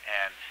them.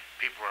 And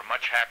people are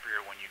much happier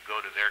when you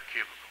go to their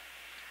cubicle.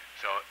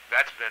 So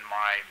that's been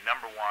my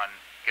number one: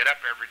 get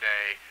up every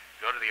day,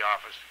 go to the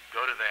office,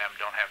 go to them,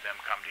 don't have them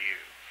come to you.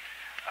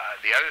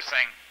 The other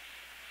thing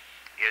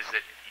is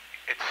that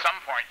at some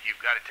point you've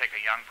got to take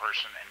a young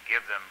person and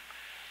give them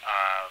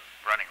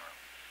running room.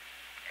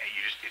 And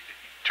you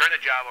turn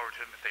the job over to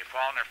them. If they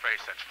fall on their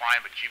face, that's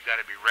fine, but you've got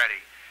to be ready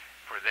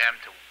for them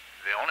to,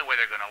 the only way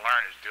they're going to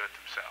learn is do it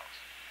themselves.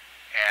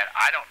 And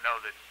I don't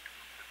know that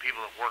the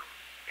people that work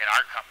in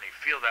our company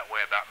feel that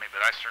way about me,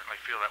 but I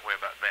certainly feel that way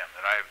about them,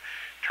 that I've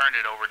turned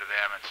it over to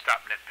them and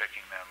stopped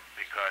nitpicking them,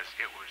 because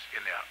it was,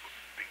 in the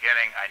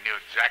beginning, I knew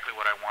exactly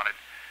what I wanted,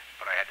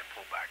 but I had to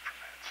pull back from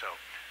that. So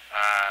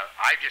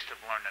I just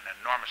have learned an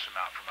enormous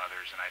amount from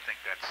others, and I think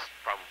that's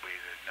probably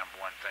the number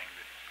one thing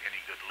that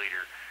any good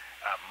leader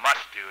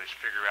must do, is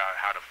figure out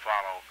how to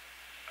follow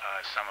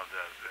some of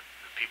the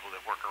people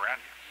that work around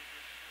you.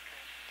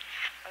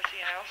 Okay.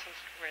 See, I also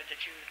read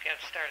that you got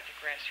to start at the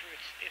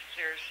grassroots. If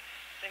there's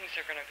things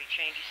that are going to be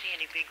changed, you see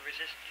any big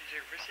resistance? Is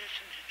there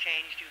resistance to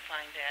change? Do you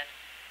find that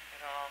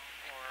at all?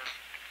 Or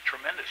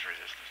tremendous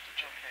resistance to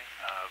change. Okay.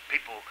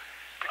 People,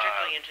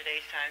 particularly in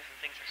today's times when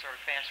things are sort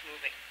of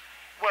fast-moving.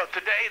 Well,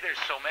 today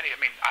there's so many. I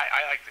mean,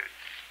 I like to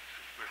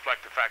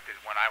reflect the fact that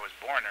when I was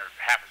born, there were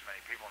half as many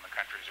people in the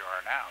country as there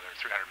are now. There are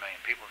 300 million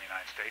people in the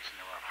United States, and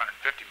there were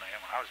 150 million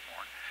when I was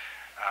born.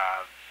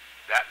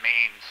 That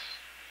means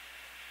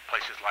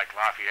places like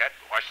Lafayette,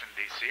 Washington,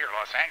 D.C., or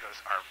Los Angeles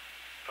are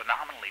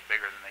phenomenally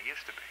bigger than they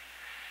used to be.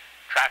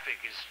 Traffic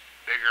is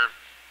bigger.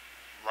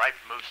 Life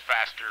moves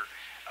faster.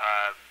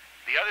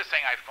 The other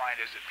thing I find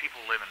is that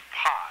people live in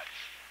pods.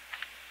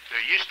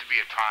 There used to be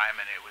a time,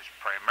 and it was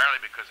primarily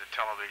because of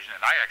television,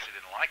 and I actually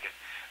didn't like it,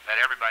 that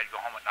everybody would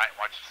go home at night and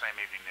watch the same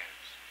evening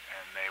news.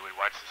 And they would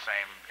watch the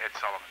same Ed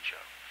Sullivan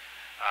show.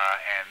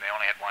 And they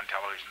only had one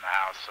television in the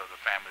house, so the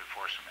family would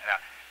force them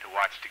to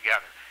watch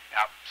together.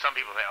 Now, some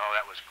people think, oh,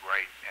 that was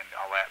great and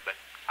all that, but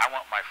I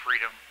want my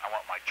freedom. I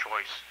want my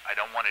choice. I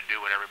don't want to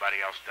do what everybody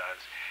else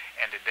does.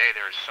 And today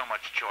there is so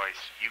much choice,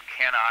 you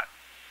cannot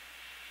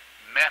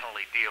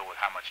mentally deal with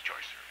how much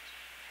choice there is.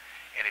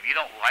 And if you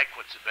don't like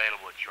what's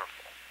available, it's your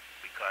fault.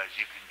 Because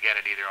you can get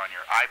it either on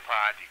your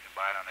iPod, you can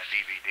buy it on a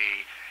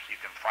DVD,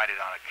 you can find it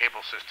on a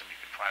cable system, you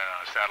can find it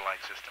on a satellite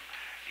system,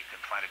 you can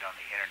find it on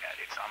the internet.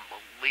 It's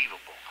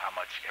unbelievable how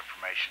much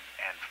information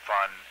and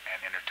fun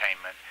and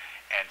entertainment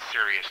and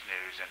serious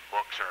news and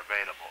books are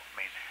available. I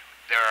mean,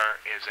 there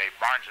is a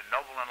Barnes &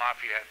 Noble in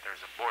Lafayette,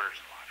 there's a Borders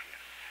in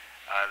Lafayette.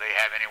 They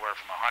have anywhere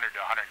from 100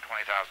 to 120,000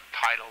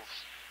 titles.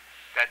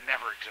 That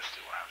never existed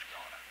when I was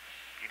growing up.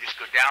 You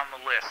just go down the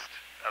list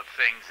of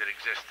things that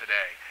exist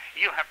today.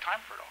 You don't have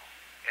time for it all.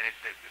 And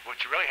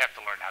what you really have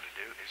to learn how to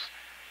do is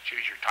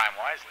choose your time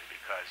wisely,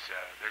 because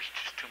there's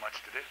just too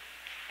much to do.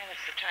 And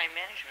it's the time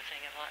management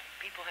thing. A lot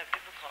people have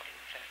difficulty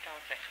with that,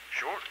 don't they?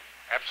 Sure,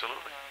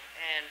 absolutely.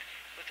 And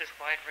with this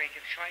wide range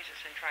of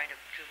choices and trying to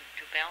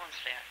balance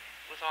that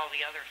with all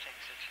the other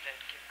things that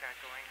you've got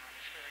going on,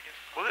 it's very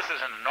difficult. Well, this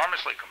is an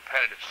enormously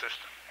competitive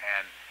system,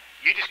 and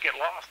you just get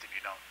lost if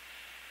you're not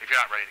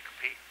ready to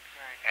compete.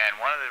 Right. And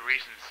one of the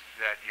reasons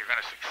that you're going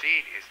to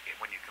succeed is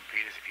when you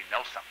compete is if you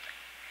know something.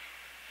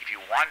 If you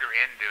wander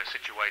into a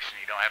situation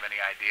you don't have any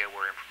idea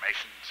where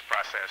information is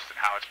processed and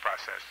how it's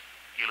processed,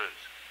 you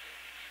lose.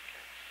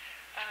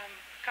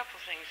 A couple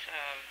of things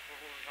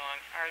we're moving on.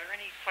 Are there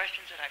any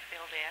questions that I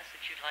failed to ask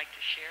that you'd like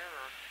to share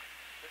or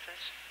with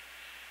us,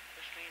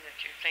 with me,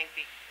 that you think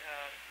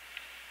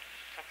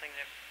something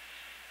that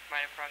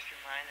might have crossed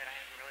your mind that I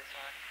haven't really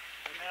thought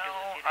was to do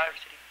with the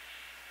university?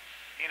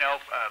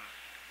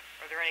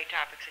 Are there any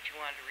topics that you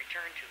wanted to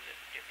return to that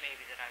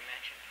maybe that I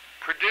mentioned?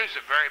 Purdue's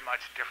a very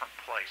much different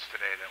place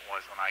today than it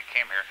was when I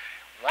came here.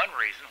 One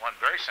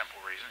very simple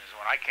reason, is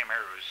when I came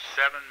here it was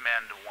 7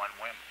 men to 1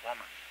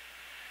 woman.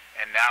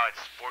 And now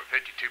it's 52%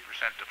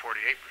 to 48%.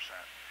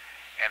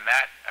 And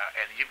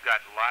and you've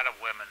got a lot of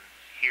women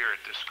here at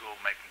this school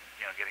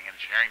getting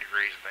engineering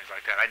degrees and things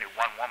like that. I knew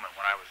one woman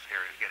when I was here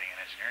getting an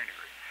engineering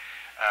degree.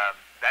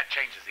 That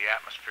changes the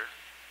atmosphere.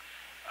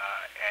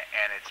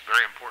 And it's a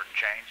very important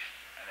change.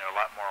 And there are a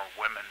lot more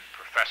women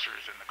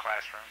professors in the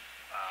classroom.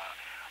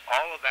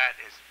 All of that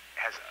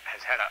has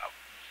had a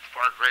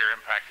far greater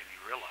impact than you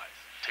realize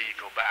until you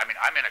go back. I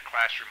mean, I'm in a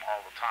classroom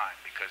all the time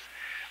because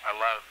I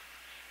love,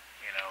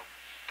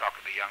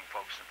 talking to young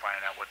folks and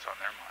finding out what's on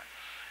their mind.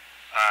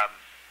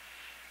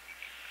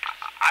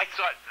 I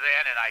thought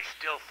then, and I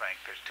still think,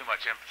 there's too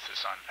much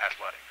emphasis on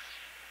athletics.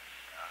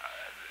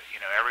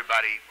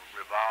 Everybody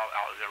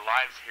their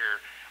lives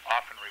here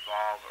often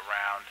revolve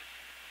around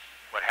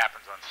what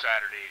happens on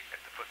Saturday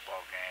at the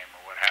football game or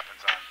what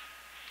happens on...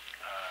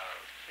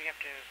 we have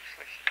to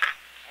switch.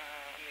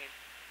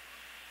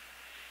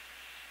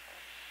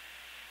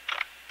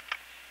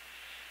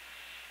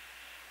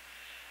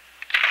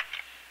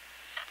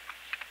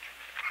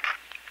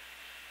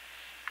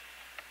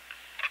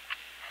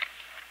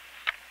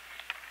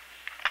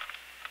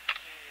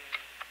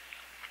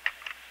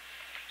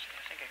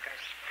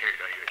 Here you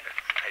go.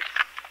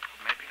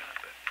 Maybe not,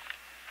 but...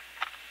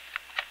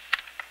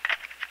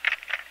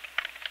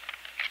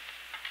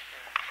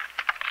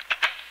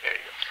 There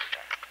you go.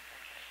 Okay.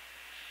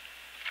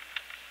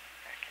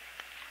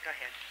 Go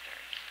ahead, sir.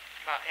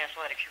 About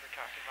athletics you were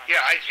talking about.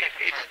 Yeah, it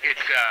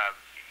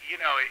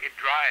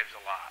drives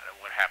a lot of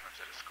what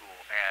happens at a school.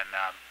 And,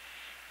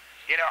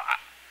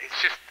 it's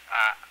just,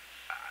 I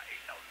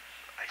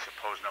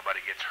suppose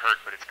nobody gets hurt,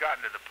 but it's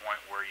gotten to the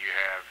point where you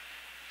have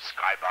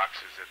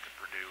skyboxes at the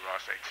Purdue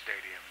Ross-Ade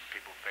Stadium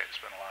people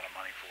spend a lot of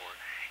money for.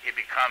 It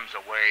becomes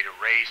a way to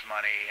raise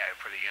money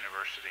for the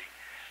university.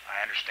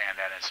 I understand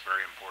that, and it's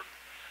very important.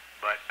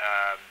 But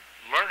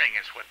learning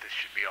is what this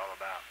should be all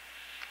about.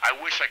 I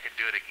wish I could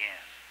do it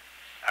again.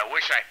 I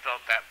wish I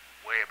felt that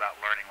way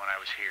about learning when I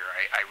was here.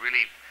 I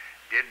really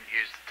didn't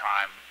use the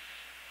time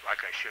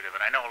like I should have.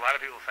 And I know a lot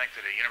of people think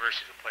that a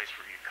university is a place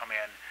where you come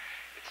in,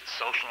 it's a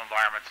social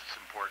environment that's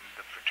important,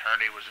 the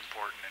fraternity was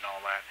important and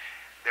all that.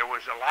 There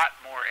was a lot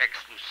more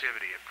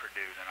exclusivity at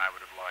Purdue than I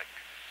would have liked.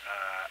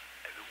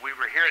 We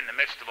were here in the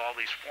midst of all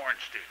these foreign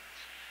students,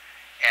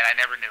 and I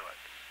never knew it.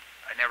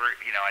 I never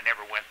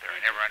went there.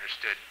 I never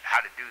understood how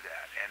to do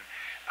that. And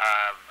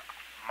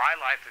my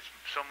life is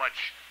so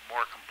much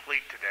more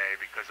complete today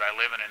because I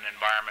live in an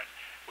environment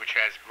which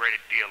has a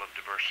great deal of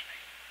diversity.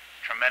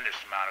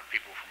 Tremendous amount of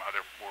people from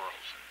other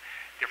worlds and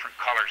different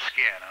color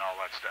skin and all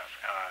that stuff.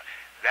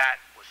 That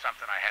was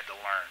something I had to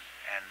learn.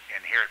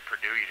 And here at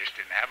Purdue, you just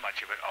didn't have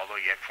much of it.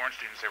 Although you had foreign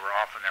students, they were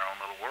off in their own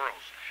little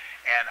worlds.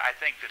 And I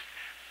think that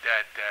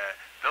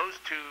those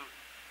two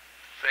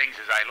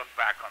things, as I look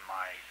back on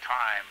my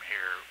time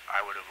here, I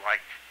would have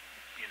liked,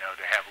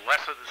 to have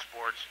less of the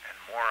sports and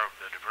more of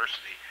the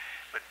diversity.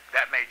 But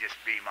that may just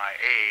be my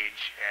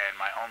age and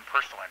my own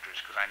personal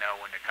interest, because I know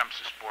when it comes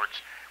to sports,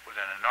 with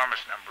an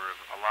enormous number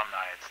of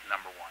alumni, it's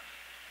number one.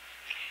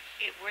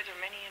 Were there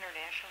many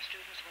international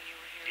students when you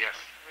were here? Yes.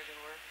 Where there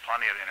were?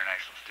 Plenty of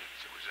international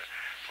students. It was a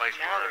place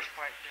now where there's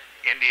quite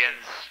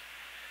Indians,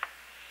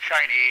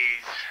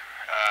 Chinese,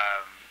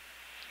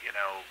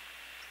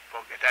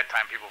 at that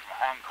time, people from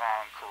Hong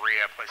Kong,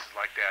 Korea, places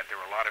like that. There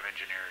were a lot of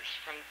engineers.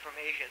 From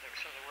Asia,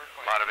 so there were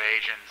quite a lot of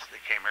Asians that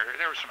came here.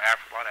 There were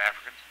a lot of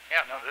Africans.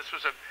 Yeah, no, this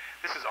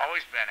has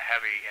always been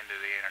heavy into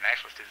the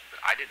international students, but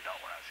I didn't know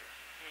when I was here.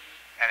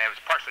 And it was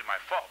partially my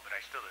fault, but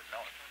I still didn't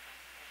know it.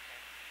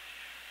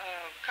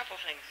 A couple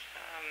things.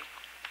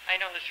 I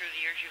know that through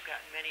the years you've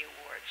gotten many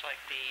awards, like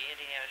the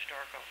Indiana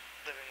Historical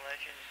Living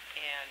Legend,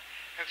 and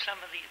have some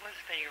of the, what's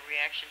been your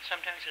reaction?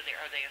 Sometimes are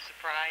they a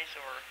surprise,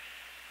 or,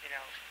 you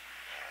know,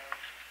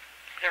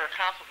 they're a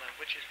compliment,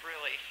 which is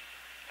really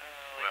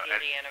like the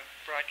Indiana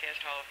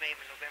Broadcast Hall of Fame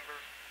in November.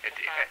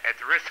 At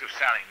the risk of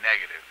sounding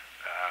negative,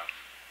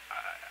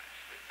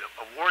 the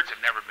awards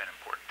have never been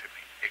important to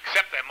me,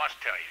 except I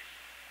must tell you,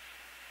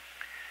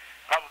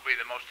 probably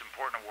the most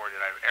important award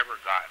that I've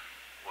ever gotten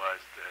was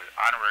the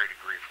honorary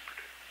degree from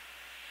Purdue.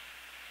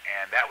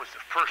 And that was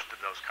the first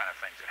of those kind of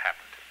things that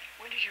happened to me.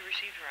 When did you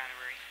receive your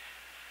honorary?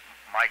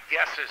 My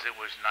guess is it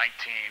was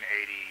 1985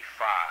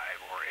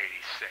 or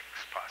 86,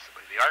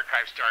 possibly. The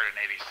archive started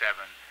in 87,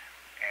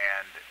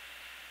 and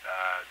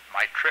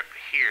my trip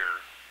here,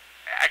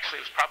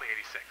 actually it was probably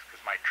 86,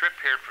 because my trip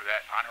here for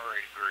that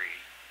honorary degree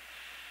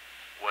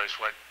was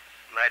what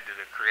led to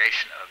the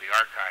creation of the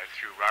archive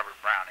through Robert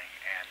Browning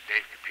and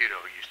Dave Caputo,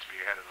 who used to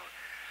be head of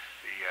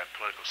the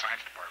political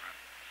science department.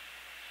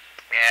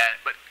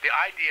 But the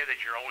idea that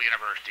your old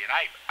university, and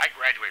I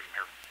graduated from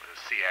here with a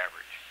C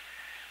average,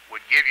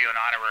 would give you an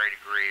honorary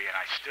degree, and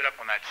I stood up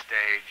on that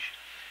stage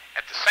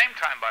at the same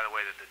time, by the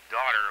way, that the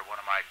daughter of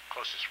one of my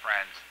closest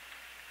friends,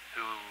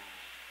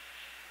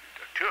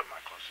 two of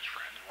my closest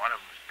friends, one of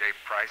them was Dave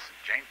Price and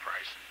Jane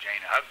Price, and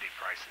Jane Hovde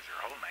Price is her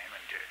whole name,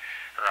 and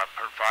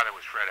her father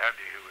was Fred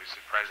Hovde, who was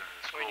the president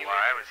of the school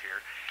while I was here,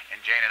 and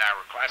Jane and I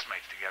were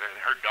classmates together, and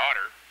her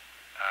daughter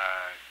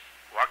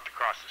walked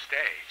across the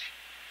stage,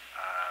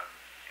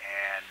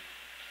 and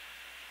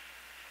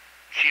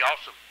she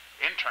also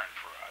interned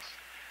for us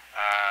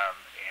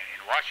in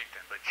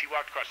Washington, but she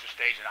walked across the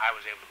stage, and I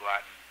was able to go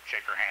out and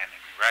shake her hand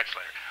and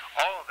congratulate her.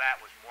 All of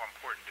that was more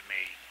important to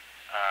me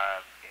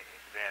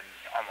than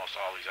almost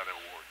all these other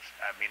awards.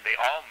 I mean, they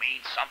all mean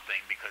something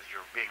because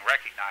you're being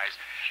recognized,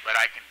 but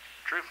I can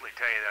truthfully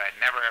tell you that I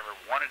never ever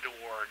wanted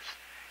awards,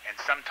 and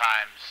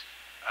sometimes,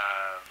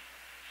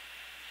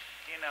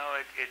 you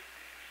know,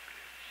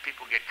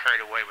 people get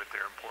carried away with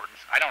their importance.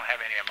 I don't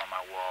have any of them on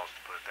my walls,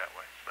 to put it that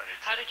way. But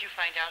how did you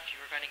find out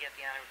you were going to get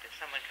the honor? Did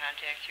someone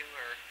contact you,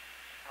 or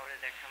how did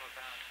that come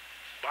about?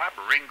 Bob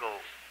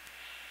Ringel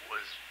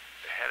was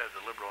the head of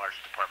the liberal arts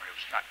department. It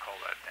was not called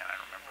that then, I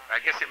don't remember.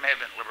 I guess it may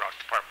have been the liberal arts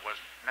department,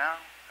 wasn't it? No,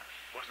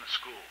 it wasn't a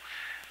school.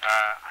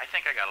 I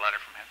think I got a letter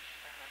from him.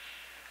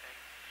 Okay.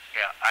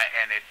 Yeah,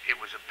 and it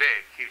was a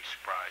big, huge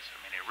surprise. I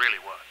mean, it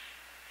really was.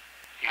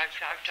 I've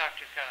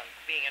talked to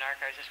being in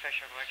archives of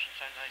special collections,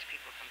 sometimes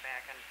people come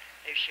back and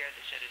they've shared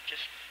this, that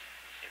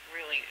it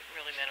really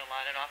meant a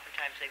lot, and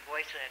oftentimes they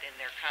voice that in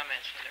their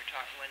comments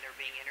when they're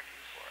being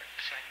interviewed for it.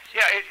 So,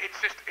 yeah,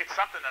 it's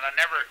something that I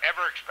never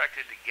ever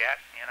expected to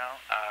get, you know,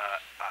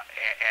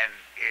 and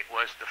it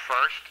was the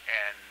first,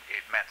 and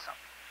it meant something.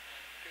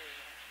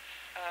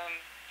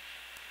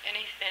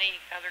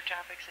 Any other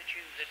topics that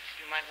you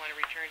might want to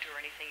return to, or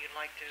anything you'd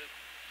like to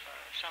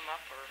sum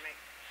up or make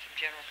some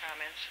general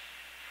comments?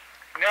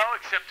 No,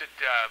 except that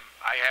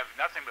I have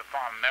nothing but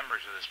fond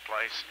memories of this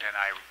place, and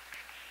I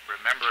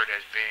remember it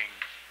as being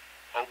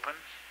open.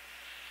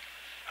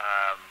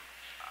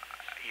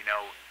 You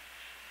know,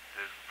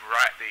 the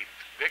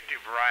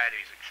Victor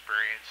Varieties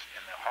experience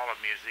in the Hall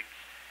of Music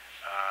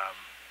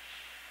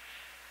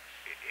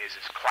is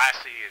as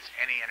classy as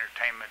any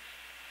entertainment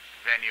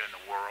venue in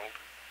the world.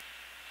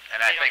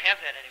 And they don't have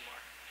that anymore.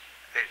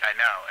 I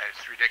know, and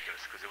it's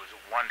ridiculous because it was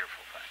a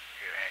wonderful thing,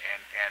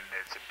 and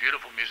it's a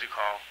beautiful music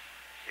hall.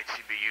 It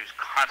should be used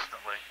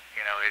constantly.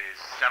 You know, it is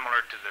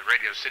similar to the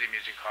Radio City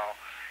Music Hall,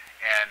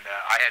 and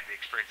I had the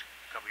experience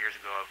a couple years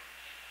ago of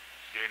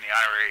doing the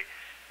honorary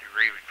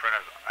degree in front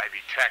of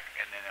Ivy Tech,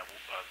 and then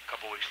a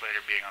couple weeks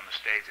later being on the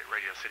stage at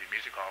Radio City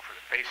Music Hall for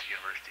the Pace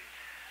University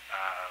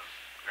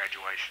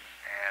graduation.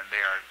 And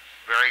they are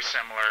very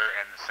similar,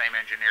 and the same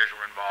engineers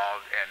were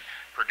involved, and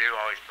Purdue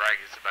always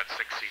brags it's about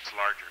 6 seats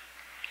larger.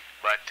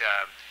 But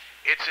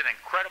it's an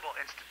incredible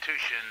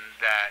institution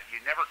that you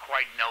never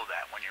quite know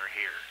that when you're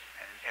here.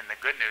 And the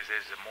good news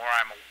is the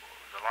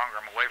longer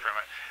I'm away from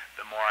it,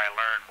 the more I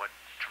learn what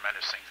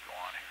tremendous things go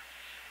on here.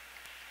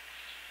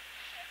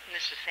 And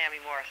this is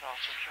Sammie Morris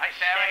also. Hi,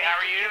 Sammie. How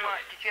are you?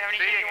 Did you have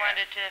anything you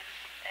wanted to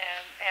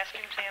ask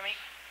him, Sammie,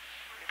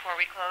 before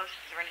we close?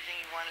 Is there anything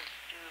you wanted to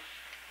do?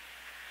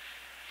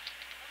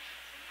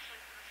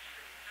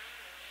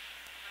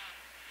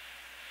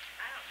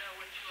 I don't know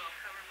what you all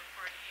covered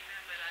before I came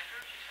in, but I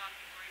heard you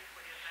talking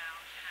briefly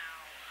about how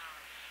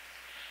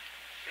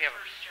your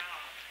first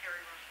job, Harry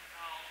Rosenthal.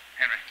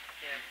 Henry.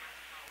 Yeah.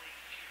 Rosenthal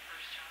leading to your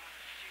first job.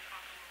 Could you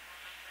talk a little more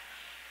about that?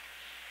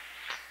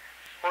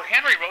 Well,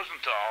 Henry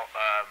Rosenthal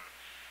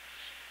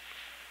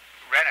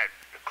ran a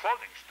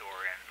clothing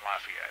store in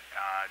Lafayette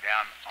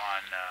down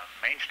on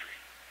Main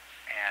Street,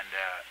 and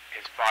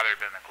his father had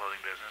been in the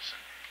clothing business,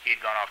 and He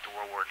had gone off to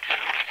World War II,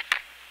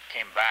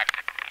 came back,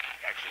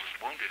 actually was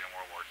wounded in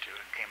World War II,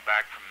 and came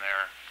back from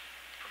there,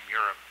 from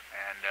Europe,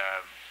 and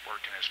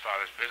worked in his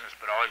father's business,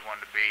 but always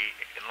wanted to be,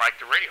 and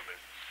liked the radio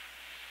business.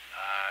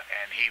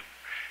 And he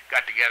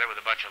got together with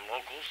a bunch of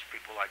locals,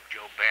 people like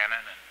Joe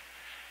Bannon and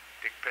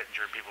Dick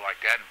Pittenger and people like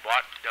that, and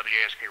bought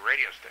WASK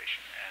radio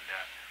station. And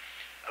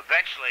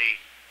eventually,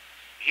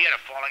 he had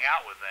a falling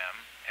out with them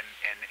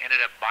and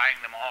ended up buying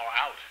them all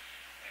out.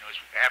 And it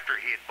was after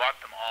he had bought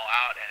them all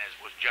out and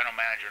was general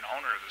manager and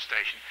owner of the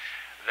station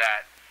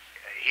that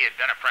he had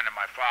been a friend of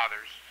my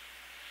father's.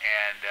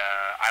 And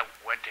I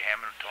went to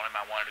him and told him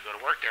I wanted to go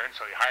to work there, and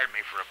so he hired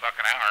me for $1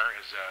 an hour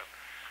as a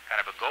kind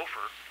of a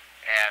gopher.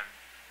 And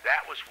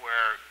that's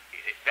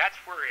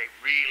where I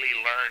really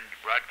learned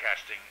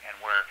broadcasting, and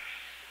where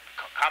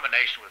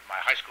combination with my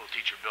high school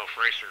teacher Bill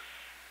Fraser,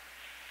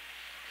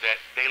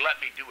 that they let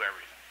me do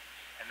everything.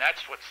 And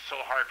that's what's so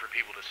hard for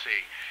people to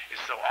see,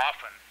 is so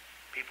often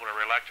people are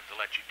reluctant to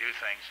let you do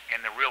things in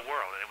the real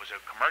world. And it was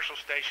a commercial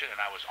station, and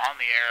I was on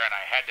the air, and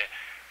I had to,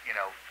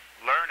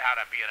 learn how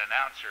to be an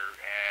announcer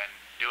and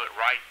do it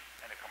right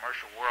in a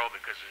commercial world,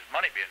 because there's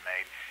money being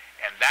made.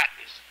 And that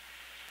is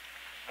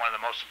one of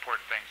the most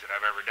important things that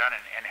I've ever done,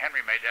 and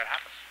Henry made that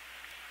happen.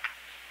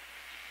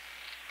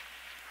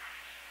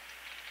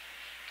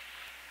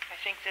 I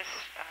think this,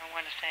 I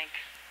want to thank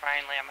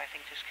Brian Lamb. I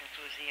think this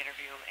concludes the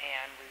interview,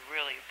 and we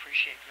really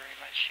appreciate very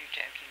much you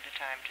taking the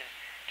time to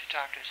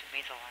talk to us. It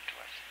means a lot to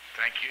us.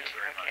 Thank you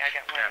very much, Okay, I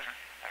got one. Katherine.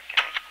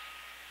 Okay.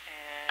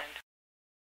 And